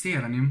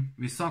procesiranim,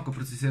 visoko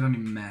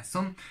procesiranim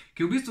mesom,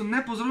 ki v bistvu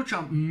ne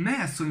povzroča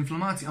meso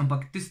inflamacij,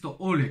 ampak tisto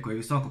olje, ko je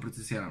visoko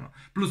procesirano.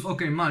 Plus,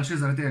 ok, malo še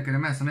zaradi tega, ker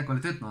je meso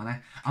nekvalitetno, ne?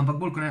 Ampak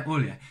bolj kot ne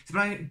olje. Se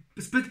pravi,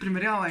 spet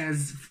primerjava je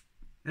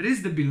res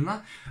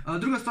debilna.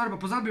 Druga stvar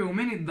pa pozabijo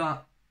omeniti,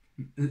 da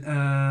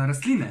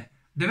rastline,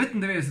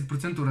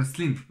 99%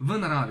 rastlin v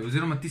naravi,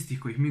 oziroma tistih,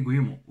 ko jih mi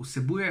gojimo,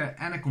 vsebuje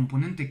ene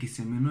komponente, ki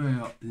se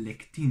imenujejo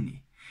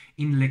lektini.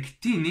 In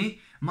lektini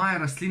imajo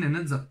rastline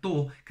net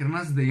zato, ker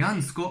nas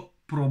dejansko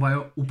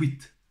probajo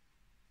ubiti.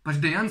 Pač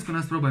dejansko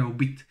nas probajo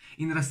ubiti.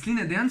 In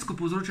rastline dejansko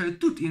povzročajo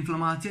tudi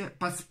inflamacije,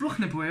 pa sploh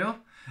ne povejo,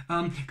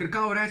 ker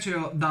kao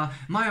rečejo, da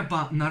imajo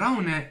pa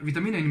naravne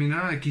vitamine in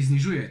minerale, ki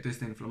znižujejo te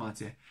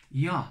inflamacije.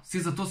 Ja, vse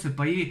zato se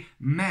pa je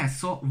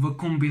meso v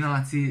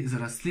kombinaciji z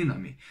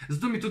rastlinami.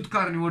 Zato mi tudi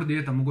carnivore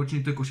dieta mogoče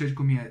ni tako všeč,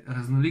 ko mi je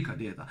raznolika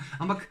dieta.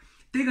 Ampak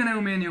tega ne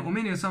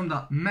omenijo samo,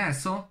 da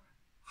meso,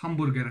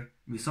 hamburger,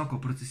 visoko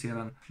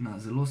procesiran, na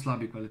zelo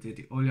slabi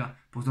kvaliteti olja,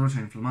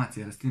 povzroča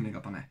inflamacije,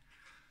 rastlinega pa ne.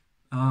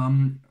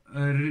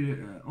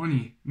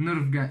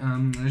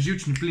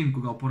 Živčni plin,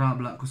 ko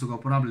so ga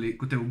uporabljali,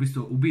 ko te v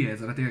bistvu ubije,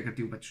 zaradi tega, ker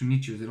ti pač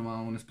uniči oziroma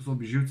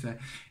onesposobi živce,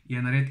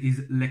 je nared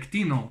iz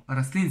lektinov,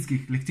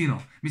 rastlinskih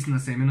lektinov. Mislim, da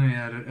se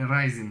imenuje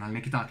raisin ali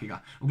nekaj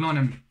takega. V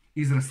glavnem,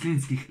 iz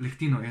rastlinskih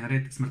lektinov je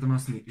nared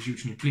smrtonosni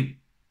živčni plin.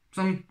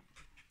 Samo,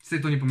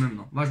 vse to ni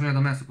pomembno. Važno je,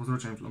 da meso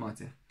povzroča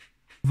inflamacije.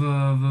 V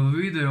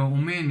videu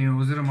omenijo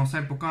oziroma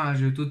vsaj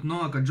pokažejo tudi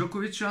Novaka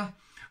Djokovića.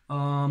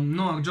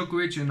 Novak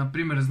Djoković je na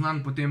primer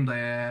znan po tem, da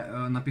je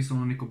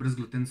napisal neko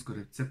brezglutensko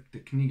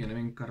recepte, knjige, ne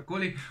vem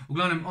karkoli. V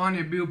glavnem, on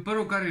je bil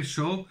prvo, kar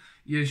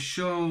je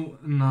šel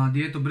na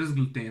dieto brez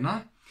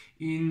glutena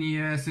in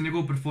je se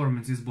njegov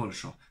performance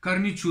izboljšal. Kar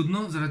ni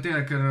čudno, zaradi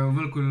tega, ker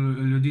veliko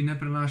ljudi ne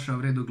prenaša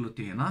v redu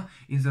glutena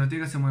in zaradi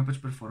tega se mu je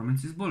pač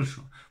performance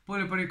izboljšal.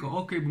 Potem je pa rekel,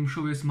 ok, bom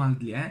šel jaz malo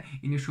dlje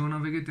in je šel na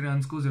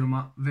vegetarijansko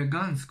oziroma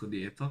vegansko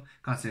dieto.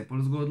 Kaj se je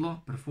pol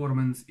zgodilo?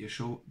 Performance je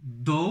šel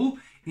dol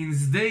in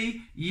zdaj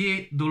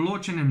je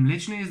določene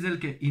mlečne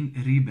izdelke in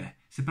ribe.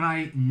 Se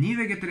pravi, ni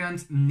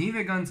vegetarijanc, ni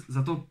veganc,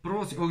 zato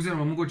prosim,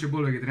 oziroma mogoče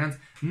bolj vegetarijanc,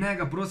 ne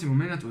ga prosim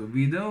omenjati v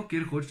video,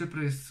 kjer hočete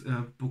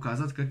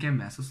pokazati, kak je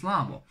meso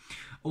slabo.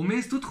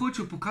 Vmes tudi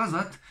hočem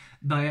pokazati,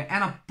 da je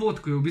ena pot,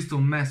 ko je v bistvu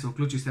meso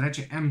vključi, se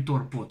reče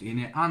mTOR pot in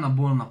je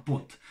anabolna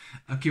pot,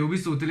 ki jo v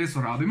bistvu v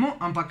telesu rabimo,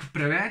 ampak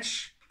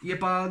preveč je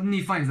pa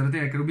ni fajn zaradi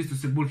tega, ker v bistvu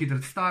se bolj hitro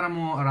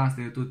staramo,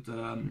 rastejo tudi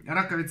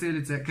rakave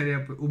celice, ker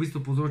je v bistvu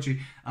povzroči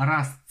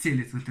rast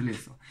celic v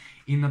telesu.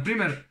 In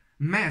naprimer,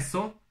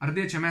 meso,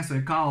 rdeče meso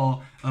je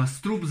kao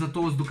strup za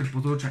to, ker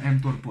povzroča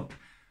mTOR pot.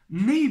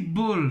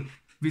 Najbolj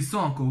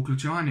visoko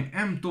vključevanje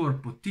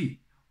mTOR poti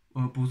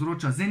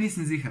povzroča, zdaj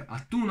nisem ziher, a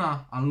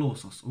tuna, a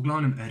losos, v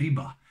glavnem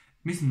riba.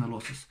 Mislim na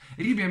losos.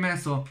 Ribje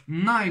meso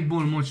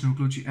najbolj močno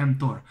vključi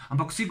mTOR,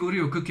 ampak vsi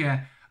govorijo, kak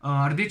je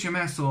rdeče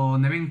meso,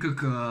 ne vem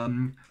kak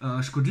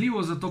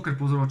škodljivo, zato ker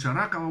povzroča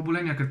rakava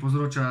obolenja, ker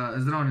povzroča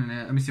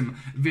zdravljenje, mislim,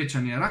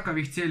 večanje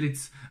rakavih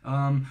celic,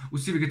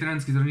 vsi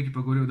vegetarijanski zdravniki pa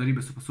govorijo, da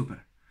ribe so pa super.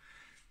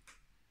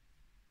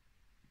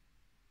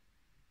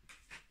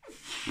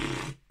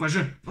 Pa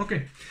že, ok.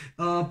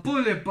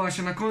 Pol je pa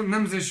še na koncu,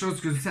 nam zdaj šel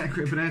skozi vse,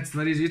 ko je preveč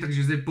stvari, že itak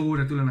že zdaj pol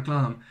ure tule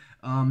nakladam,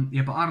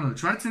 je pa Arnold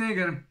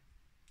Schwarzenegger,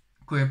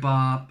 ko je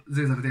pa,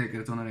 zdaj zaradi tega, ker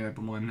je to naredil,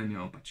 po mojem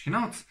mnenju, pač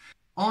hinavc.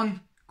 On,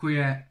 ko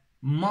je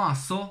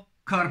maso,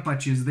 kar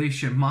pač je zdaj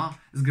še ima,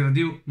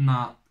 zgradil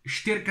na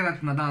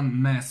 4-krat na dan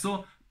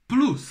meso,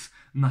 plus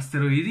na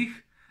steroidih,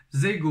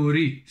 zdaj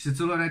govori, še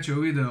celo reče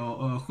v videu,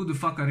 who the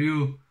fuck are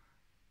you,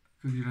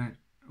 v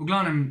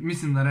glavnem,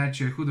 mislim, da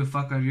reče, who the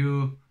fuck are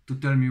you to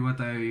tell me what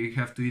I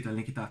have to eat,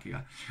 ali nekaj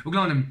takega. V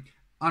glavnem,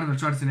 Arnold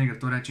Schwarzenegger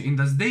to reče. In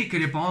da zdaj,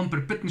 ker je pa on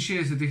pri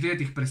 65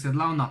 letih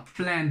presedlal na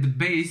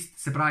plant-based,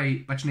 se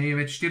pravi, pač ne je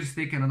več 4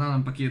 steke na dan,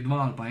 ampak je 2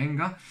 ali pa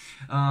enega,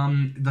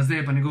 da zdaj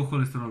je pa njegov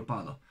holesterol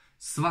padel.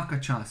 svaka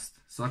čast,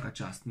 svaka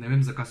čast. Ne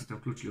vem, zakaj so te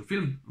vključili v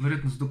film,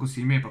 verjetno zato, ko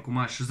si ime, pa ko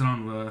imaš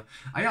zraven v...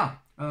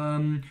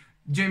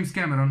 James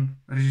Cameron,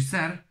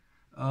 režiser,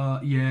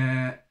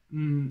 je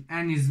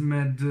en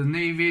izmed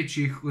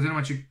največjih,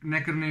 oziroma če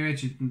nekaj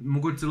največji,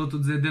 mogoče celo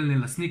tudi zdaj delni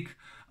lastnik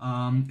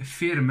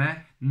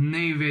firme,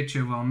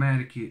 največje v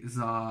Ameriki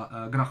za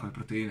grahove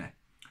proteine.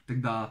 Tako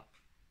da,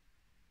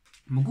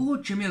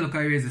 mogoče imelo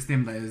kaj veze s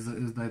tem, da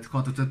je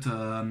hotel tudi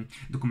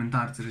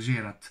dokumentarce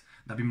režirati,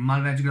 da bi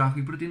malo več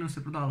grahovih proteinov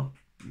se prodalo.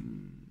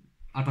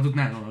 Ali pa tudi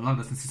ne, lahko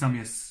da sem si sam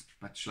jaz,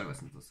 lahko da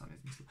sem to sam jaz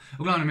mislil.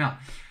 V glavnem, ja.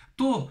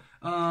 To,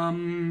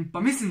 pa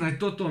mislim, da je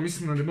to,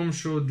 mislim, da ne bom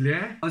šel dlje.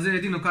 Zdaj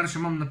edino, kar še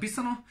imam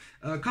napisano,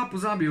 kaj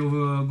pozabijo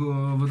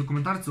v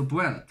dokumentarcu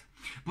povedati.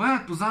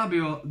 Povedati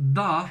pozabijo,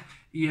 da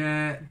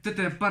je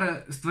te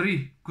prve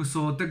stvari, ko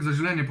so tek za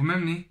življenje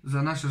pomembni,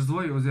 za naš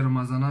razvoj,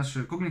 oziroma za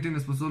naše kognitivne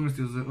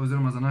sposobnosti,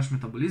 oziroma za naš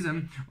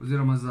metabolizem,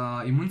 oziroma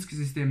za imunski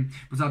sistem,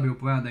 pozabijo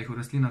povedati, da jih v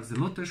rastlinah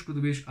zelo težko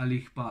dobiš ali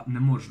jih pa ne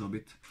moreš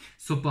dobiti.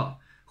 So pa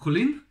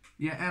holin,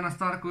 je ena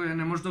stvar, ko je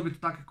ne moreš dobiti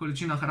v takih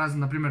količinah, razen,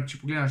 naprimer, če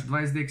pogledaš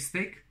 20 dek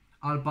steak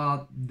ali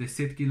pa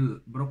 10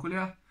 kg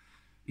brokolija,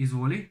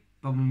 izvoli,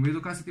 pa bom videl,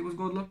 kaj se ti bo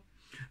zgodilo.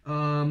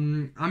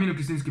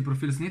 Aminokislinski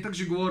profil sem itak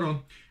že govoril,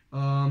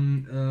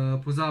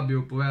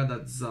 pozabil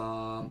povedati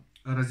za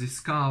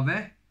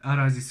raziskave,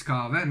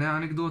 ne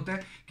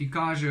anekdote, ki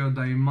kažejo,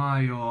 da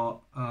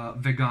imajo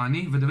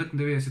vegani v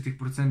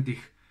 99%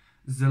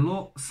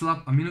 zelo slab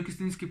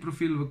aminokislinski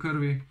profil v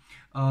krvi,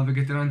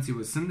 vegetarijanci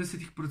v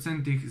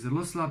 70%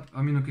 zelo slab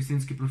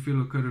aminokislinski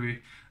profil v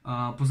krvi,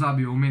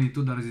 pozabijo omeniti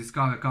tudi, da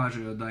raziskave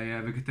kažejo, da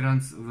je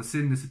vegetarijanc v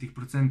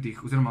 70%,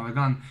 oziroma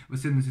vegan v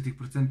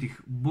 70%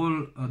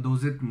 bolj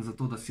dovzeten za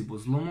to, da si bo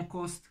zlomil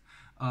kost,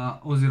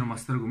 oziroma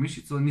strgal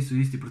mišico, niso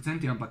isti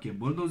procenti, ampak je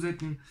bolj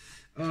dovzeten.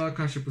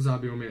 Kaj še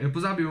pozabijo omeniti?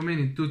 Pozabijo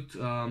omeniti tudi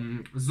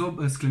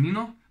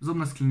sklenino.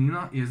 Zobna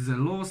sklenina je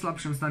zelo v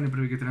slabšem stanju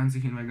pri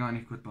vegetarijancih in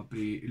veganih, kot pa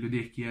pri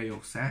ljudeh, ki jejo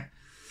vse.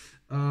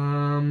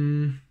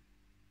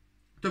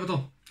 To je pa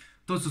to.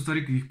 To so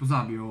stvari, ki jih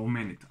pozabijo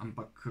omeniti,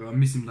 ampak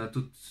mislim, da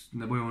tudi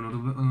ne bojo v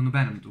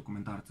nobenem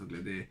dokumentarcu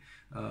glede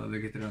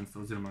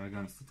vegetarijanstva oziroma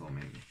veganstva to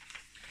omenili.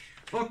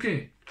 Ok,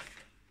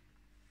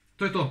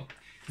 to je to.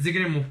 Zdaj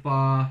gremo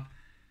pa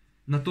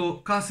na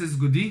to, kaj se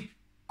zgodi,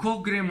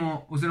 ko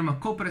gremo, oziroma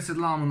ko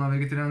presedlamo na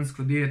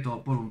vegetarijansko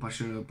dieto, potem bom pa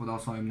še podal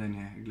svoje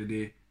mnenje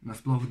glede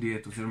nasploh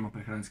diet oziroma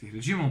prehranskih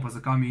režimov, pa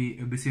zakaj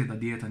mi beseda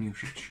dieta ni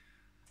všeč.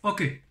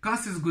 Ok, kaj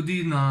se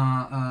zgodi,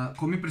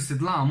 ko mi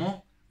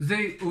presedlamo?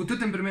 Zdaj, v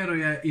tem primeru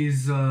je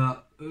iz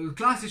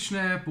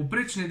klasične,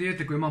 povprečne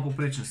diete, ko ima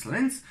povprečen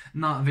Slovenc,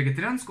 na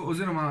vegetarijansko,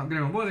 oziroma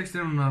gremo bolj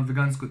ekstremno na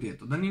vegansko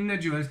dieto, da ni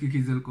neživelskih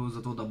izdelkov,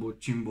 zato da bo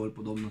čim bolj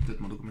podobno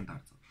temu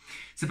dokumentarcu.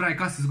 Se pravi,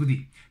 kaj se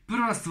zgodi?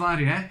 Prva stvar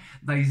je,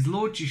 da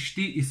izločiš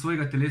ti iz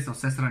svojega telesa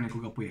vse strani, ko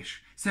ga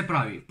poješ. Se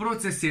pravi,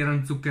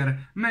 procesiran cuker,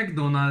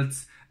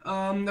 McDonald's,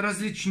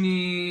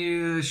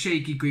 različni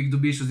šejki, ko jih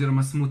dobiš,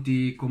 oziroma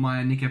smuti, ko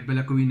imajo neke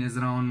beljakovine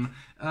zraven,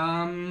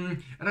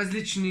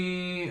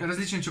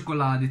 različne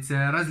čokoladice,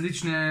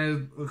 različne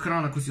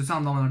hrana, ko si jo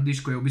sam doma narediš,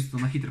 ko je v bistvu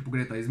na hitro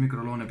pogreta iz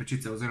mikrovalovne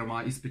pečice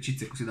oziroma iz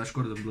pečice, ko si daš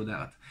skoraj da bi bilo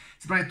delati.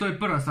 Se pravi, to je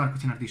prva stvar, ko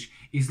si narediš.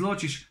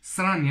 Izločiš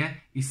sranje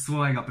iz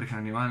svojega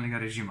prehranjevalnega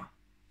režima.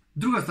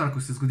 Druga stvar,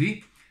 ko se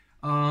zgodi,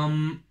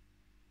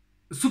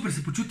 super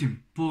se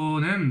počutim. Po,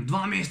 ne vem,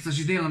 2 meseca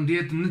že delam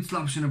dieto, nič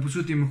slabše ne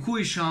počutim,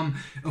 hujšam,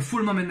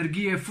 ful imam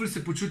energije, ful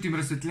se počutim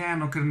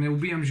razsvetljeno, ker ne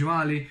ubijam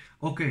živali.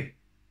 Ok,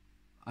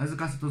 a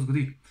zakaj se to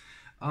zgodi?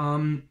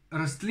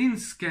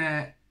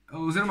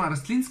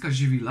 Rastlinska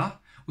živila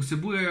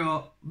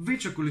vsebujejo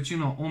večjo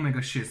količino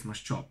omega-6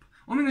 maščob.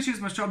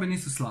 Omega-6 maščobe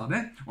niso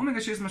slabe,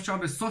 omega-6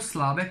 maščobe so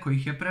slabe, ko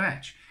jih je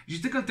preveč.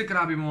 Že takrat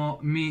rabimo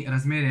mi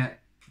razmerje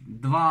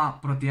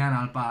 2:1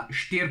 ali pa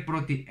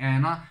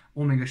 4:1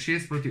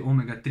 omega-6 proti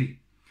omega-3,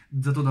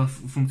 zato da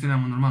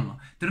funkcioniramo normalno.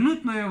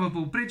 Trenutno je v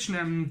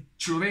povprečnem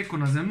človeku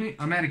na zemlji,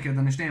 Amerike,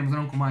 da ne štejemo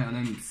zraven, ko imajo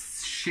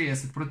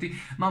 60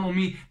 imamo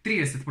mi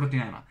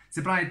 30:1.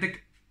 Se pravi,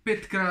 tek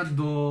 5-krat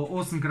do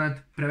 8-krat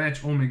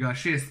preveč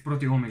omega-6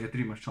 proti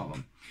omega-3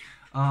 maščobam.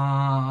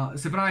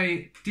 Se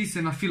pravi, ti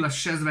se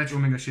nafilaš še z več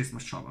omega-6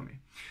 maščobami.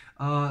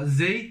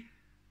 Zdaj,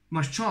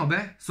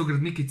 maščobe so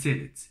gradniki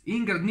celic.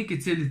 In gradniki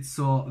celic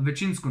so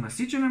večinsko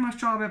nasičene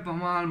maščobe, pa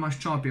malo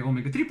maščob je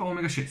omega-3 pa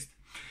omega-6.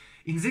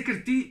 In zdaj,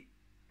 ker ti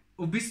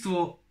v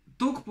bistvu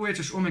toliko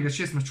povečaš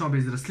omega-6 maščobe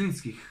iz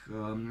rastlinskih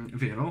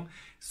virov,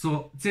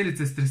 so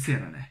celice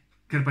stresirane,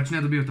 ker pač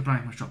ne dobijo ta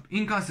pravih maščob.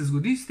 In kaj se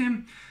zgodi s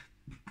tem?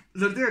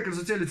 Zaradi tega, ker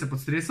so celice pod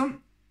stresom,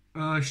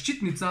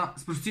 ščitnica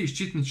sprosti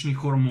ščitnični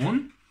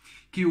hormon,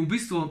 ki v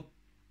bistvu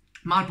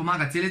malo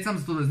pomaga celicam,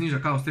 zato da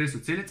zniža kao stres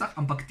v celicah,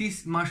 ampak ti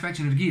imaš več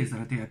energije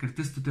zaradi tega, ker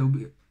testo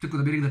tako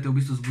da bi rekel, da te v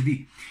bistvu zbudi.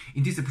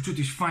 In ti se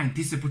počutiš fajn,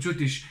 ti se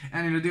počutiš,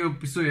 eni ljudje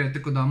opisuje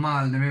tako da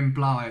malo, ne vem,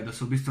 plavajo, da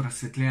so v bistvu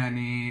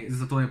razsvetljeni,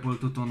 zato je pol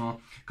tudi ono,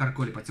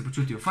 karkoli, pač se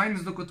počutijo fajn,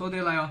 zato ko to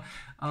delajo.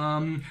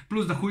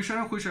 Plus da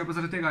hujšajo pa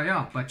zaradi tega,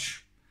 ja,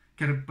 pač,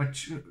 ker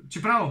pač,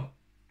 čeprav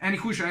eni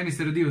hujšajo, eni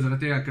se redijo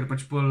zaradi tega, ker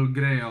pač pol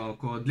grejo,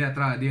 ko dlje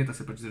traja dieta,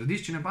 se pač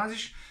zarediš, če ne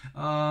paziš.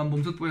 Bom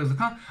tudi povedal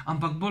zakaj,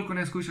 ampak bolj kot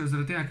ne skušajo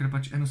zaradi tega, ker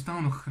pač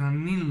enostavno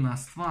hranilna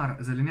stvar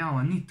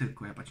zelenjava ni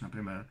tako, je pač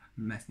naprimer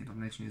mesni pa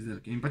mlečni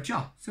izdelki. In pač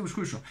ja, se boš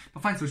hujšal,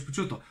 pa fajn se boš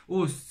počutil.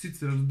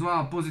 Sicer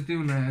dva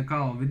pozitivne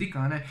kao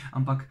vidika, ne,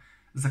 ampak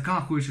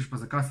zakaj hujšaš, pa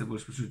zakaj se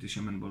boš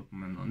počutiš, je meni bolj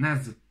pomembno. Ne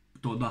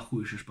to, da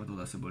hujšaš, pa to,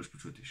 da se boš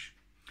počutiš.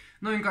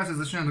 No in kaj se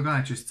začne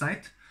dogajati čez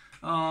cajt?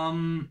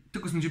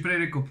 Tako sem že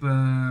prej rekel,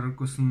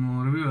 ko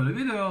smo reviewali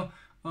video,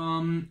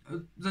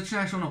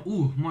 začneš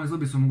moji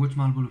zobi so mogoče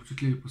malo bolj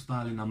občutljivi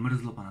postali na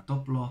mrzlo pa na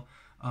toplo,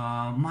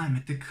 malo me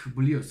tek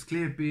bolijo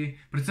sklepi,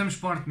 predvsem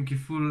športniki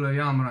ful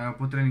jamrajo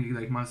po treningih, da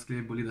jih malo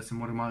sklep boli, da se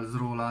mora malo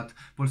zrolati,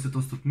 pol se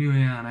to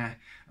stopnjuje,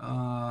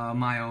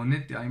 imajo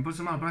vnetja in pol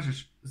se malo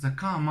vprašaš,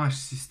 zakaj imaš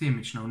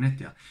sistemična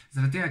vnetja?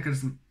 Zaradi tega, ker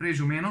sem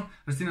prej že omenil,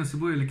 rastline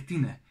vsebujejo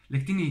lektine.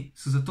 Lektini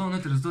so zato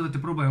noter, zato da te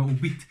probajo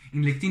ubiti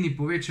in lektini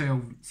povečajo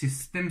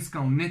sistemska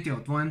vnetja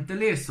v tvojem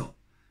telesu.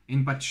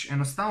 In pač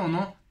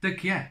enostavno tak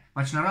je,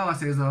 pač narava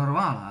se je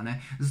zavarovala, ne.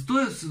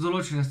 Zato so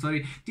določene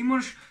stvari. Ti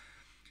moraš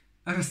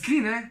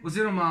rastline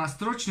oziroma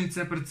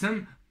stročnice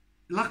predvsem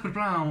lahko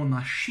pripravljamo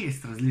na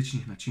 6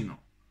 različnih načinov.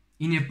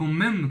 In je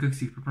pomembno, kako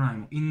si jih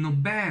pripravimo. In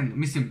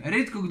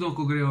redko kdo,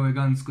 ko gre v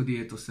vegansko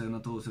dieto, se na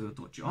to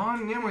osredotoči.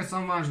 Njemu je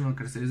samo važno,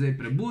 ker se je zdaj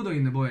prebudil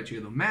in ne bo več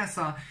jedel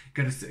mesa,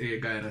 ker se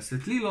ga je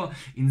razsvetlilo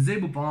in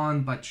zdaj bo pa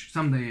on pač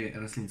sam, da je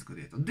rastlinsko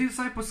dieto. Dej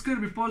vsaj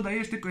poskrbi pol, da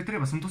ješ tako, ko je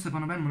treba, samo to se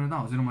pa nobenemu ne da,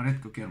 oziroma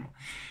redko kjermo.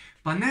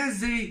 Pa ne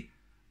zdaj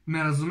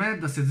me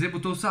razumeti, da se zdaj bo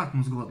to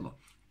vsakmu zgodilo.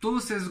 To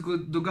se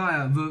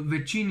dogaja v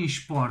večini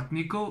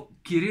športnikov,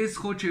 ki res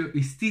hočejo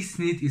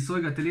iztisniti iz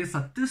svojega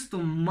telesa tisto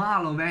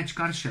malo več,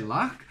 kar še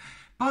lahko,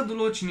 pa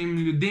določenim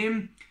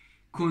ljudem,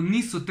 ko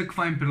niso tako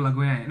fajn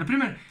prilagojeni.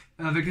 Naprimer,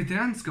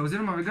 vegetarijanska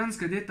oziroma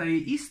veganska dieta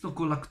je isto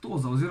kot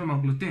laktoza oziroma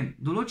gluten.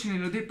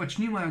 Določeni ljudje pač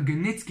nimajo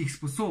genetskih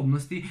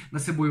sposobnosti, da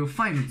se bojo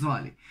fajn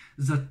odzvali.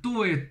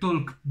 Zato je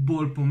toliko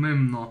bolj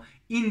pomembno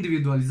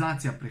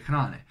individualizacija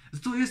prehrane.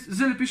 Zato jaz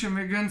zdaj pišem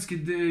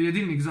veganski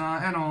jedilnik za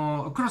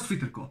eno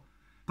crossfiterko.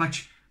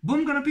 Pač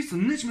bom ga napisal,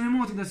 nič me ne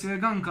moti, da si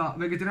veganka,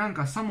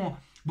 vegetarijanka, samo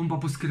bom pa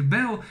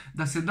poskrbel,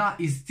 da se da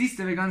iz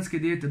tiste veganske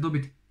diete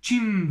dobiti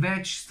čim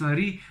več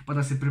stvari, pa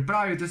da se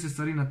pripravijo te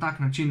stvari na tak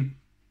način,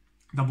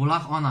 da bo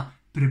lahko ona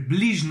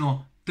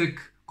približno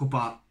tak, ko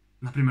pa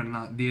naprimer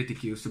na dieti,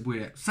 ki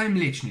vsebuje vsaj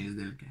mlečne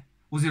izdelke,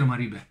 oziroma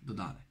ribe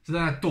dodane.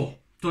 Sedaj je to.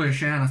 To je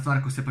še ena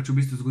stvar, ko se pač v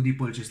bistvu zgodi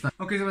pol čez ta.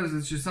 Ok,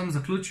 zdaj, če sam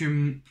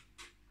zaključim,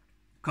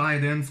 kaj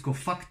je dejansko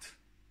fakt,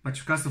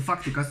 pač kaj so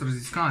fakti, kaj so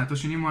raziskave, to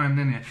še ni moje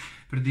mnenje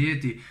pri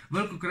dieti.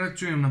 Velikokrat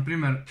čujem,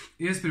 naprimer,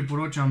 jaz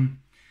priporočam,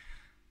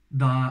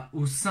 da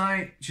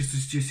vsaj, če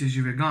si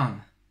že vegan,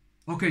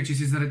 ok, če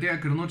si zaradi tega,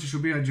 ker nočeš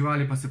ubijati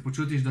živali, pa se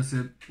počutiš, da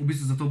se v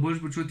bistvu zato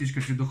boljš počutiš,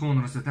 ker si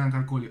duhovno razsvetljen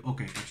karkoli,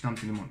 ok, pač tam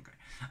ti ne morem kaj.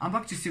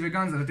 Ampak če si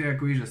vegan zaradi tega,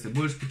 ko vidiš, da se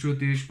boljš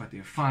počutiš, pa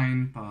ti je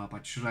fajn, pa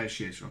pač rajš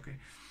ješ, ok.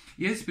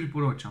 Jaz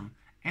priporočam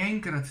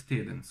enkrat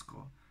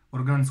tedensko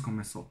organsko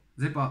meso.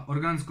 Zdaj pa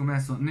organsko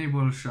meso,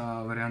 najboljša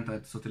varianta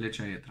so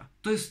telečja jetra.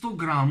 To je 100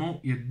 gramov,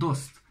 je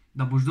dost,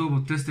 da boš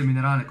dobil tiste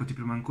minerale, ko ti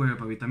primanjkujejo,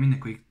 pa vitamine,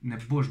 ko jih ne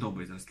boš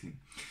dobil iz rastlin.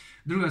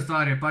 Druga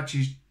stvar je pa,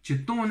 če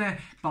to ne,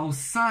 pa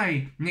vsaj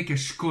neke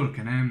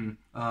školjke,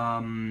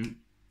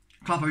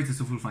 klapavice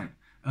so ful fajn,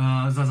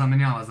 za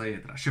zamenjava za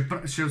jetra.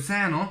 Še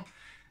vseeno,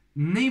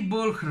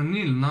 najbolj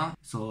hranilna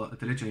so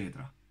telečja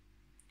jetra.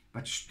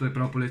 Pač to je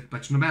prav polet,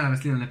 pač nobena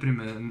rastlina ne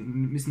prime,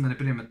 mislim, da ne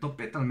prime med top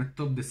 5 ali med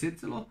top 10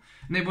 celo,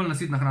 najbolj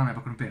nasitna hrana je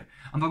pa krompir.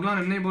 Ampak v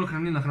glavnem najbolj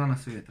hranilna hrana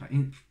so jetra.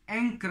 In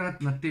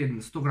enkrat na teden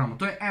 100 gramov,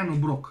 to je en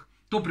obrok,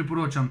 to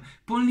priporočam.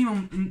 Pol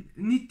nimam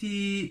niti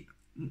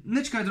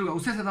nič kaj druga,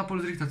 vse se da pol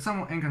zrihtati,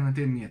 samo enkrat na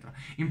teden jetra.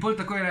 In pol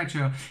takoj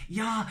rečejo,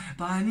 ja,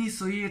 pa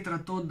niso jetra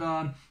to,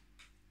 da...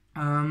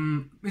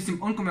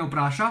 on ko me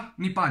vpraša,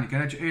 ni panike,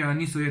 reče,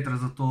 niso jetra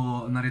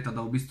zato nareta,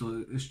 da v bistvu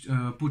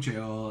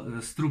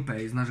pučejo strupe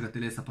iz našega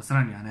telesa pa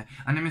sranja, ne,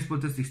 a ne mi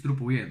spol tistih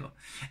strupov jedo.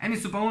 Eni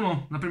so pa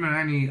naprimer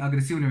eni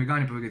agresivni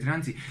vegani pa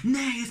vegetarijanci,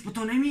 ne, jaz pa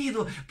to ne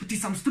jedo, pa ti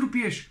sam strup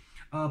ješ.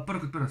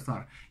 Prva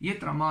stvar,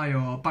 jetra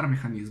imajo par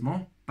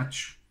mehanizmov,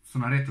 pač so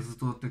nareta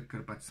zato,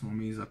 ker pač smo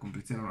mi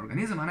zakompliciran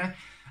organizem,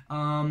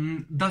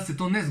 da se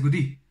to ne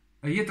zgodi.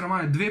 Jetra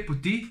imajo 2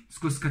 poti,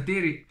 skozi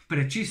kateri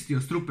prečistijo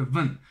strupe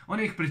ven.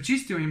 Oni jih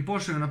prečistijo in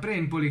pošljajo naprej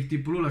in pol jih ti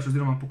polulaš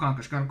oziroma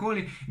pokakaš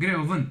karkoli,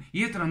 grejo ven.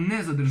 Jetra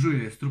ne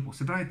zadržujejo strupov.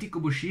 Se pravi, ti, ko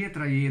boš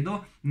jetra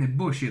jedel, ne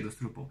boš jedel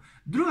strupov.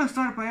 Druga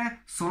stvar pa je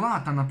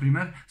solata,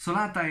 naprimer.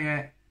 Solata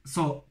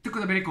so,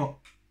 tako da bi rekel,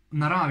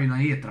 naravina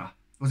jetra.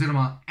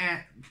 Oziroma,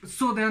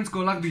 so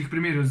dejansko, lahko bi jih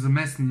primerjal z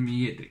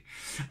mesnimi jetri.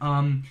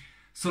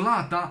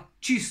 Solata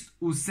čist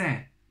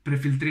vse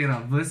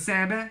prefiltrira v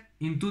sebe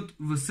in tudi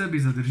v sebi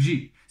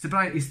zadrži. Se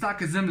pravi, iz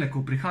take zemlje,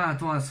 ko prihaja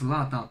tvoja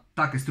solata,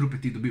 take strupe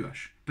ti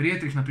dobivaš. Pri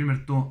jetrih,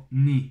 naprimer, to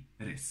ni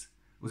res.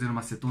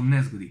 Oziroma se to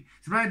ne zgodi.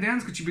 Se pravi,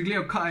 dejansko, če bi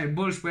gledal, kaj je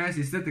boljš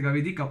pojesti iz tega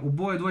vidika,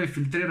 oboje dvoje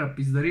filtrira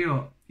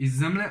pizdarijo iz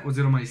zemlje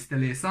oziroma iz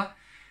telesa,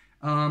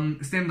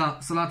 s tem, da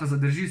solata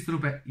zadrži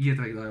strupe,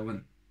 jetra jih dajo ven.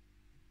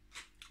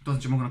 To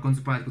sem če mogel na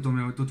koncu povedati, ko to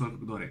mi je tudi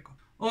veliko kdo rekel.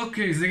 Ok,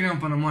 zdaj gremo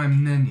pa na moje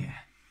mnenje.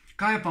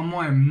 Kaj je pa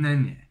moje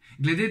mnenje?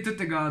 Glede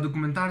tega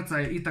dokumentarca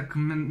je itak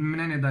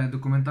mnenje, da je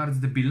dokumentarc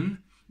debilen,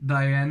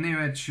 da je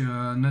največ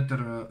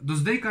do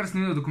zdaj, kar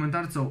sem videl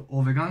dokumentarcev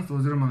o veganstvu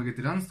oziroma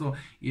vegetarijanstvu,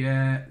 je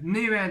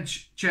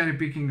največ cherry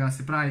pickinga,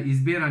 se pravi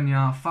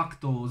izbiranja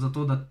faktov za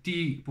to, da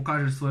ti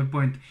pokažeš svoj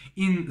point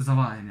in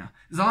zavajanja.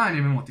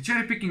 Zavajanje me moti.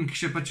 Cherry picking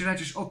še pa če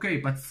rečeš, ok,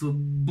 pa so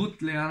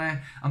butle,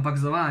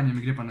 ampak zavajanje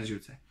mi gre pa na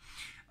živce.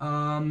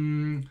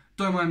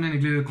 To je moje mnenje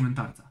glede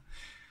dokumentarca.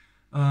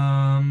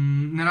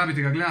 Ne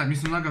rabite ga gledati,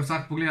 mislim, lahko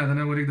vsak pogleda, da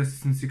ne bo rekel, da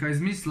sem si kaj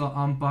izmislil,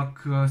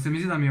 ampak se mi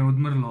zdi, da mi je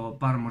odmrlo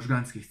par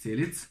možganskih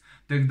celic,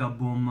 tako da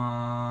bom,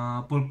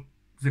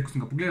 zdaj ko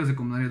sem ga pogledal, zdaj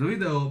ko bom naredil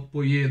video,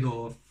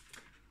 pojedel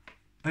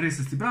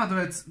resasti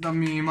bradovec, da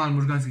mi malo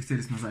možganskih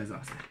celic nazaj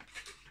zraste.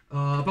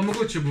 Pa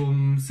mogoče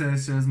bom se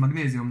z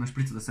magnezijom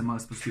našprical, da se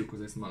malo spustil, ko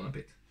zdaj sem malo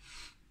napet.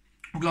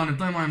 V glavnem,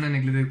 to je moje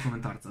mnenje glede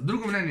komentarca.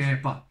 Drugo mnenje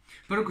je pa,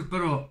 prvo kot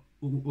prvo,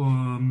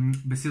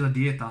 beseda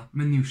dieta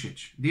meni ni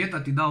všeč.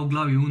 Dieta ti da v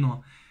glavi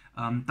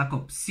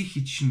tako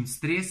psihičen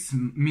stres,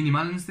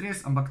 minimalen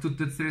stres, ampak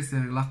tudi stres se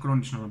lahko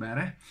kronično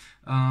nabere.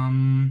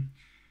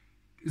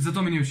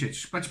 Zato mi ni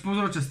všeč. Pač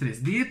povzroča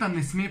stres. Dieta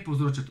ne sme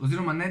povzročati,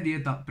 oziroma ne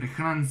dieta,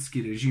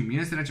 prehranski režim.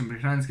 Jaz rečem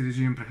prehranski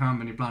režim,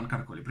 prehrambeni plan,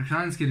 karkoli.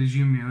 Prehranski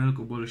režim je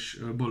veliko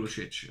bolj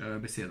všeč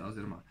beseda,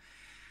 oziroma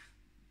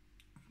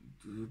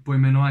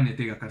poimenovanje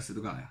tega, kar se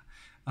dogaja.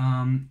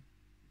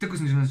 Tako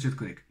sem že na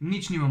začetku rekel,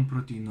 nič nimam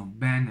proti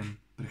nobenem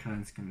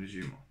prehranskem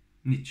režimu.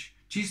 Nič.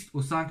 Čist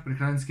vsak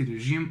prehranski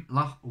režim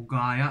lahko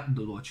ugaja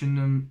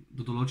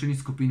določeni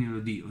skupini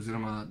ljudi,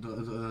 oziroma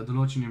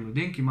določenim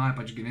ljudem, ki imajo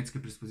pač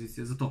genetske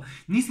predispozicije za to.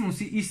 Nismo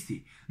vsi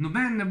isti.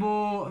 Noben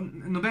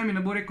mi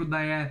ne bo rekel,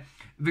 da je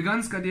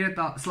veganska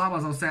dieta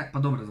slaba za vse, pa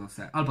dobra za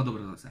vse, ali pa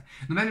dobra za vse.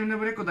 Noben mi ne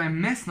bo rekel, da je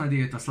mesna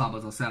dieta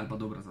slaba za vse, ali pa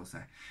dobra za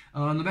vse.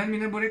 Noben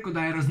mi ne bo rekel,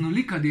 da je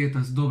raznolika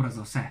dieta dobra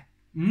za vse.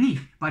 Ni.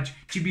 Pač,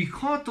 če bi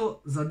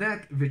hotel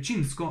zadeti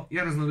večinsko, je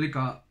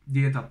raznolika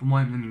dieta po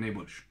mojem mnenju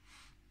najboljš.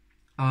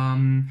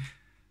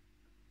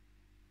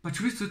 Pač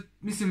v bistvu,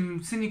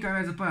 mislim, se ni kaj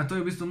več zapovedati, to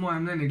je v bistvu moje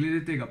mnenje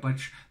glede tega.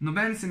 Pač,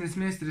 noben se ne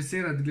sme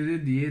stresirati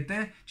glede diete,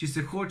 če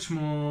se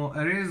hočemo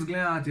res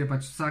gledati, je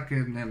pač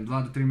vsake, ne vem,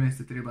 2 do 3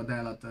 mesece treba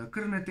delati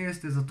krvne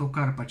teste, zato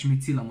kar pač mi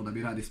ciljamo, da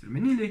bi radi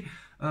spremenili.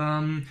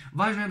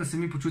 Važno je, da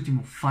se mi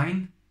počutimo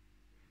fajn,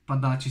 pa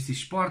da če si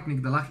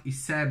športnik, da lahko iz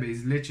sebe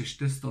izvlečeš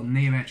tisto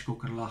največ,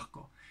 kolikor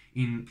lahko.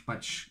 In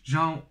pač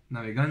žal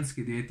na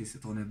veganski dieti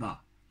se to ne da.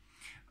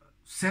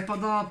 Se pa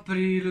da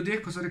pri ljudeh,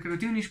 ko so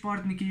rekreativni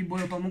športniki,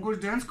 bojo pa mogoče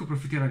dejansko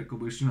profitirali,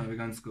 ko bojo šli na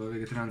vegansko,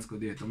 vegetarijansko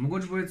dieto.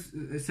 Mogoče bojo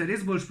se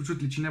res bolj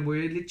počutili, če ne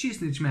bojo jedli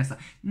čisto nič mesa,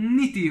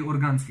 niti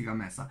organskega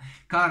mesa.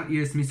 Kar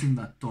jaz mislim,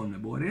 da to ne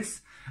bo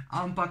res,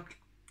 ampak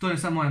to je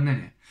samo moje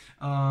mnenje.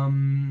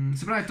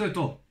 Se pravi, to je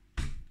to.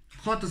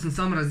 Hotel sem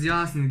sam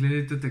razjasniti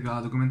glede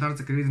tega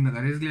dokumentarca, ker vidim, da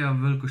ga res gleda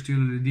veliko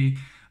število ljudi.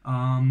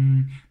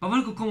 Pa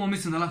veliko komu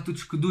mislim, da lahko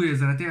tudi škoduje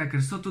zaradi tega,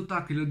 ker so tudi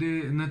taki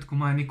ljudje, ko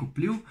imajo nek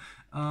vpliv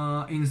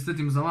in s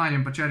tem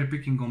zavajanjem pa cherry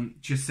pickingom,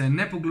 če se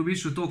ne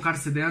poglobiš v to, kar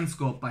se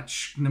dejansko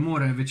pač ne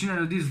more. Večina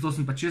ljudi, zato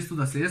sem pač jaz tudi,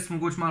 da se jaz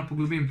mogoče malo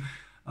poglobim,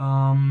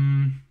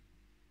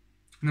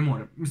 ne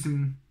more.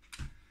 Mislim,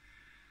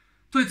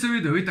 to je cel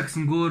video, itak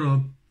sem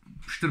govoril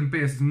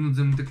 54 minut,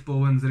 zdaj bom tako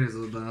pol ven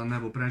zrezal, da ne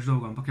bo preveč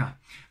dolgo, ampak ja.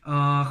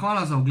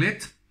 Hvala za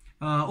ogled,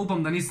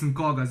 upam, da nisem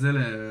koga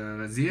zdaj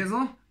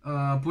razjezal,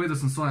 povedal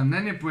sem svoje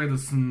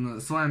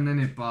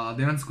mnenje pa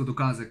dejansko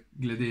dokaze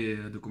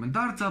glede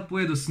dokumentarca,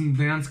 povedal sem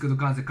dejansko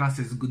dokaze, kaj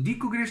se zgodi,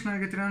 ko greš na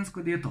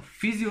vegetarijansko dieto,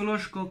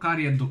 fiziološko, kar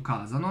je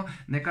dokazano,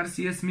 ne kar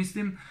si jaz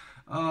mislim.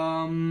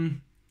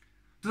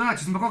 Teda,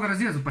 če sem pa koga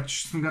razjezal,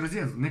 pač sem ga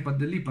razjezal, ne pa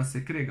deli pa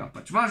se krega.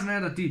 Pač važno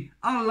je, da ti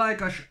ali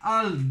lajkaš,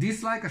 ali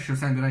dislajkaš, še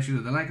vsem bi rajši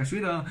videl, da lajkaš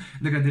video,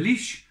 da ga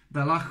deliš,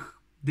 da lahko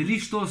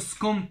deliš to s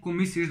kom, ko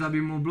misliš, da bi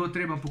mu bilo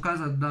treba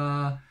pokazati,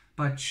 da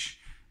pač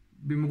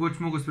bi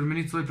mogoče mogel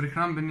spremeniti svoj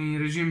prehrambeni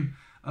režim.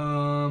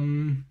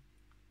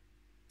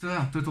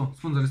 Teda, to je to,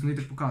 sponzorje sem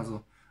itak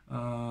pokazal.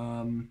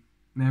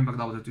 Ne vem pa,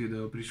 kdaj bo tudi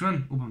video prišel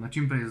ven, upam na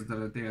čim prej,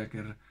 zaradi tega,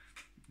 ker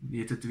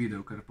je tudi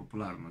video kar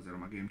popularno,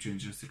 oziroma Game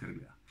Changer se kar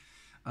gleda.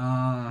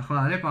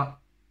 Hvala lepa,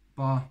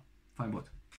 pa fajn bod.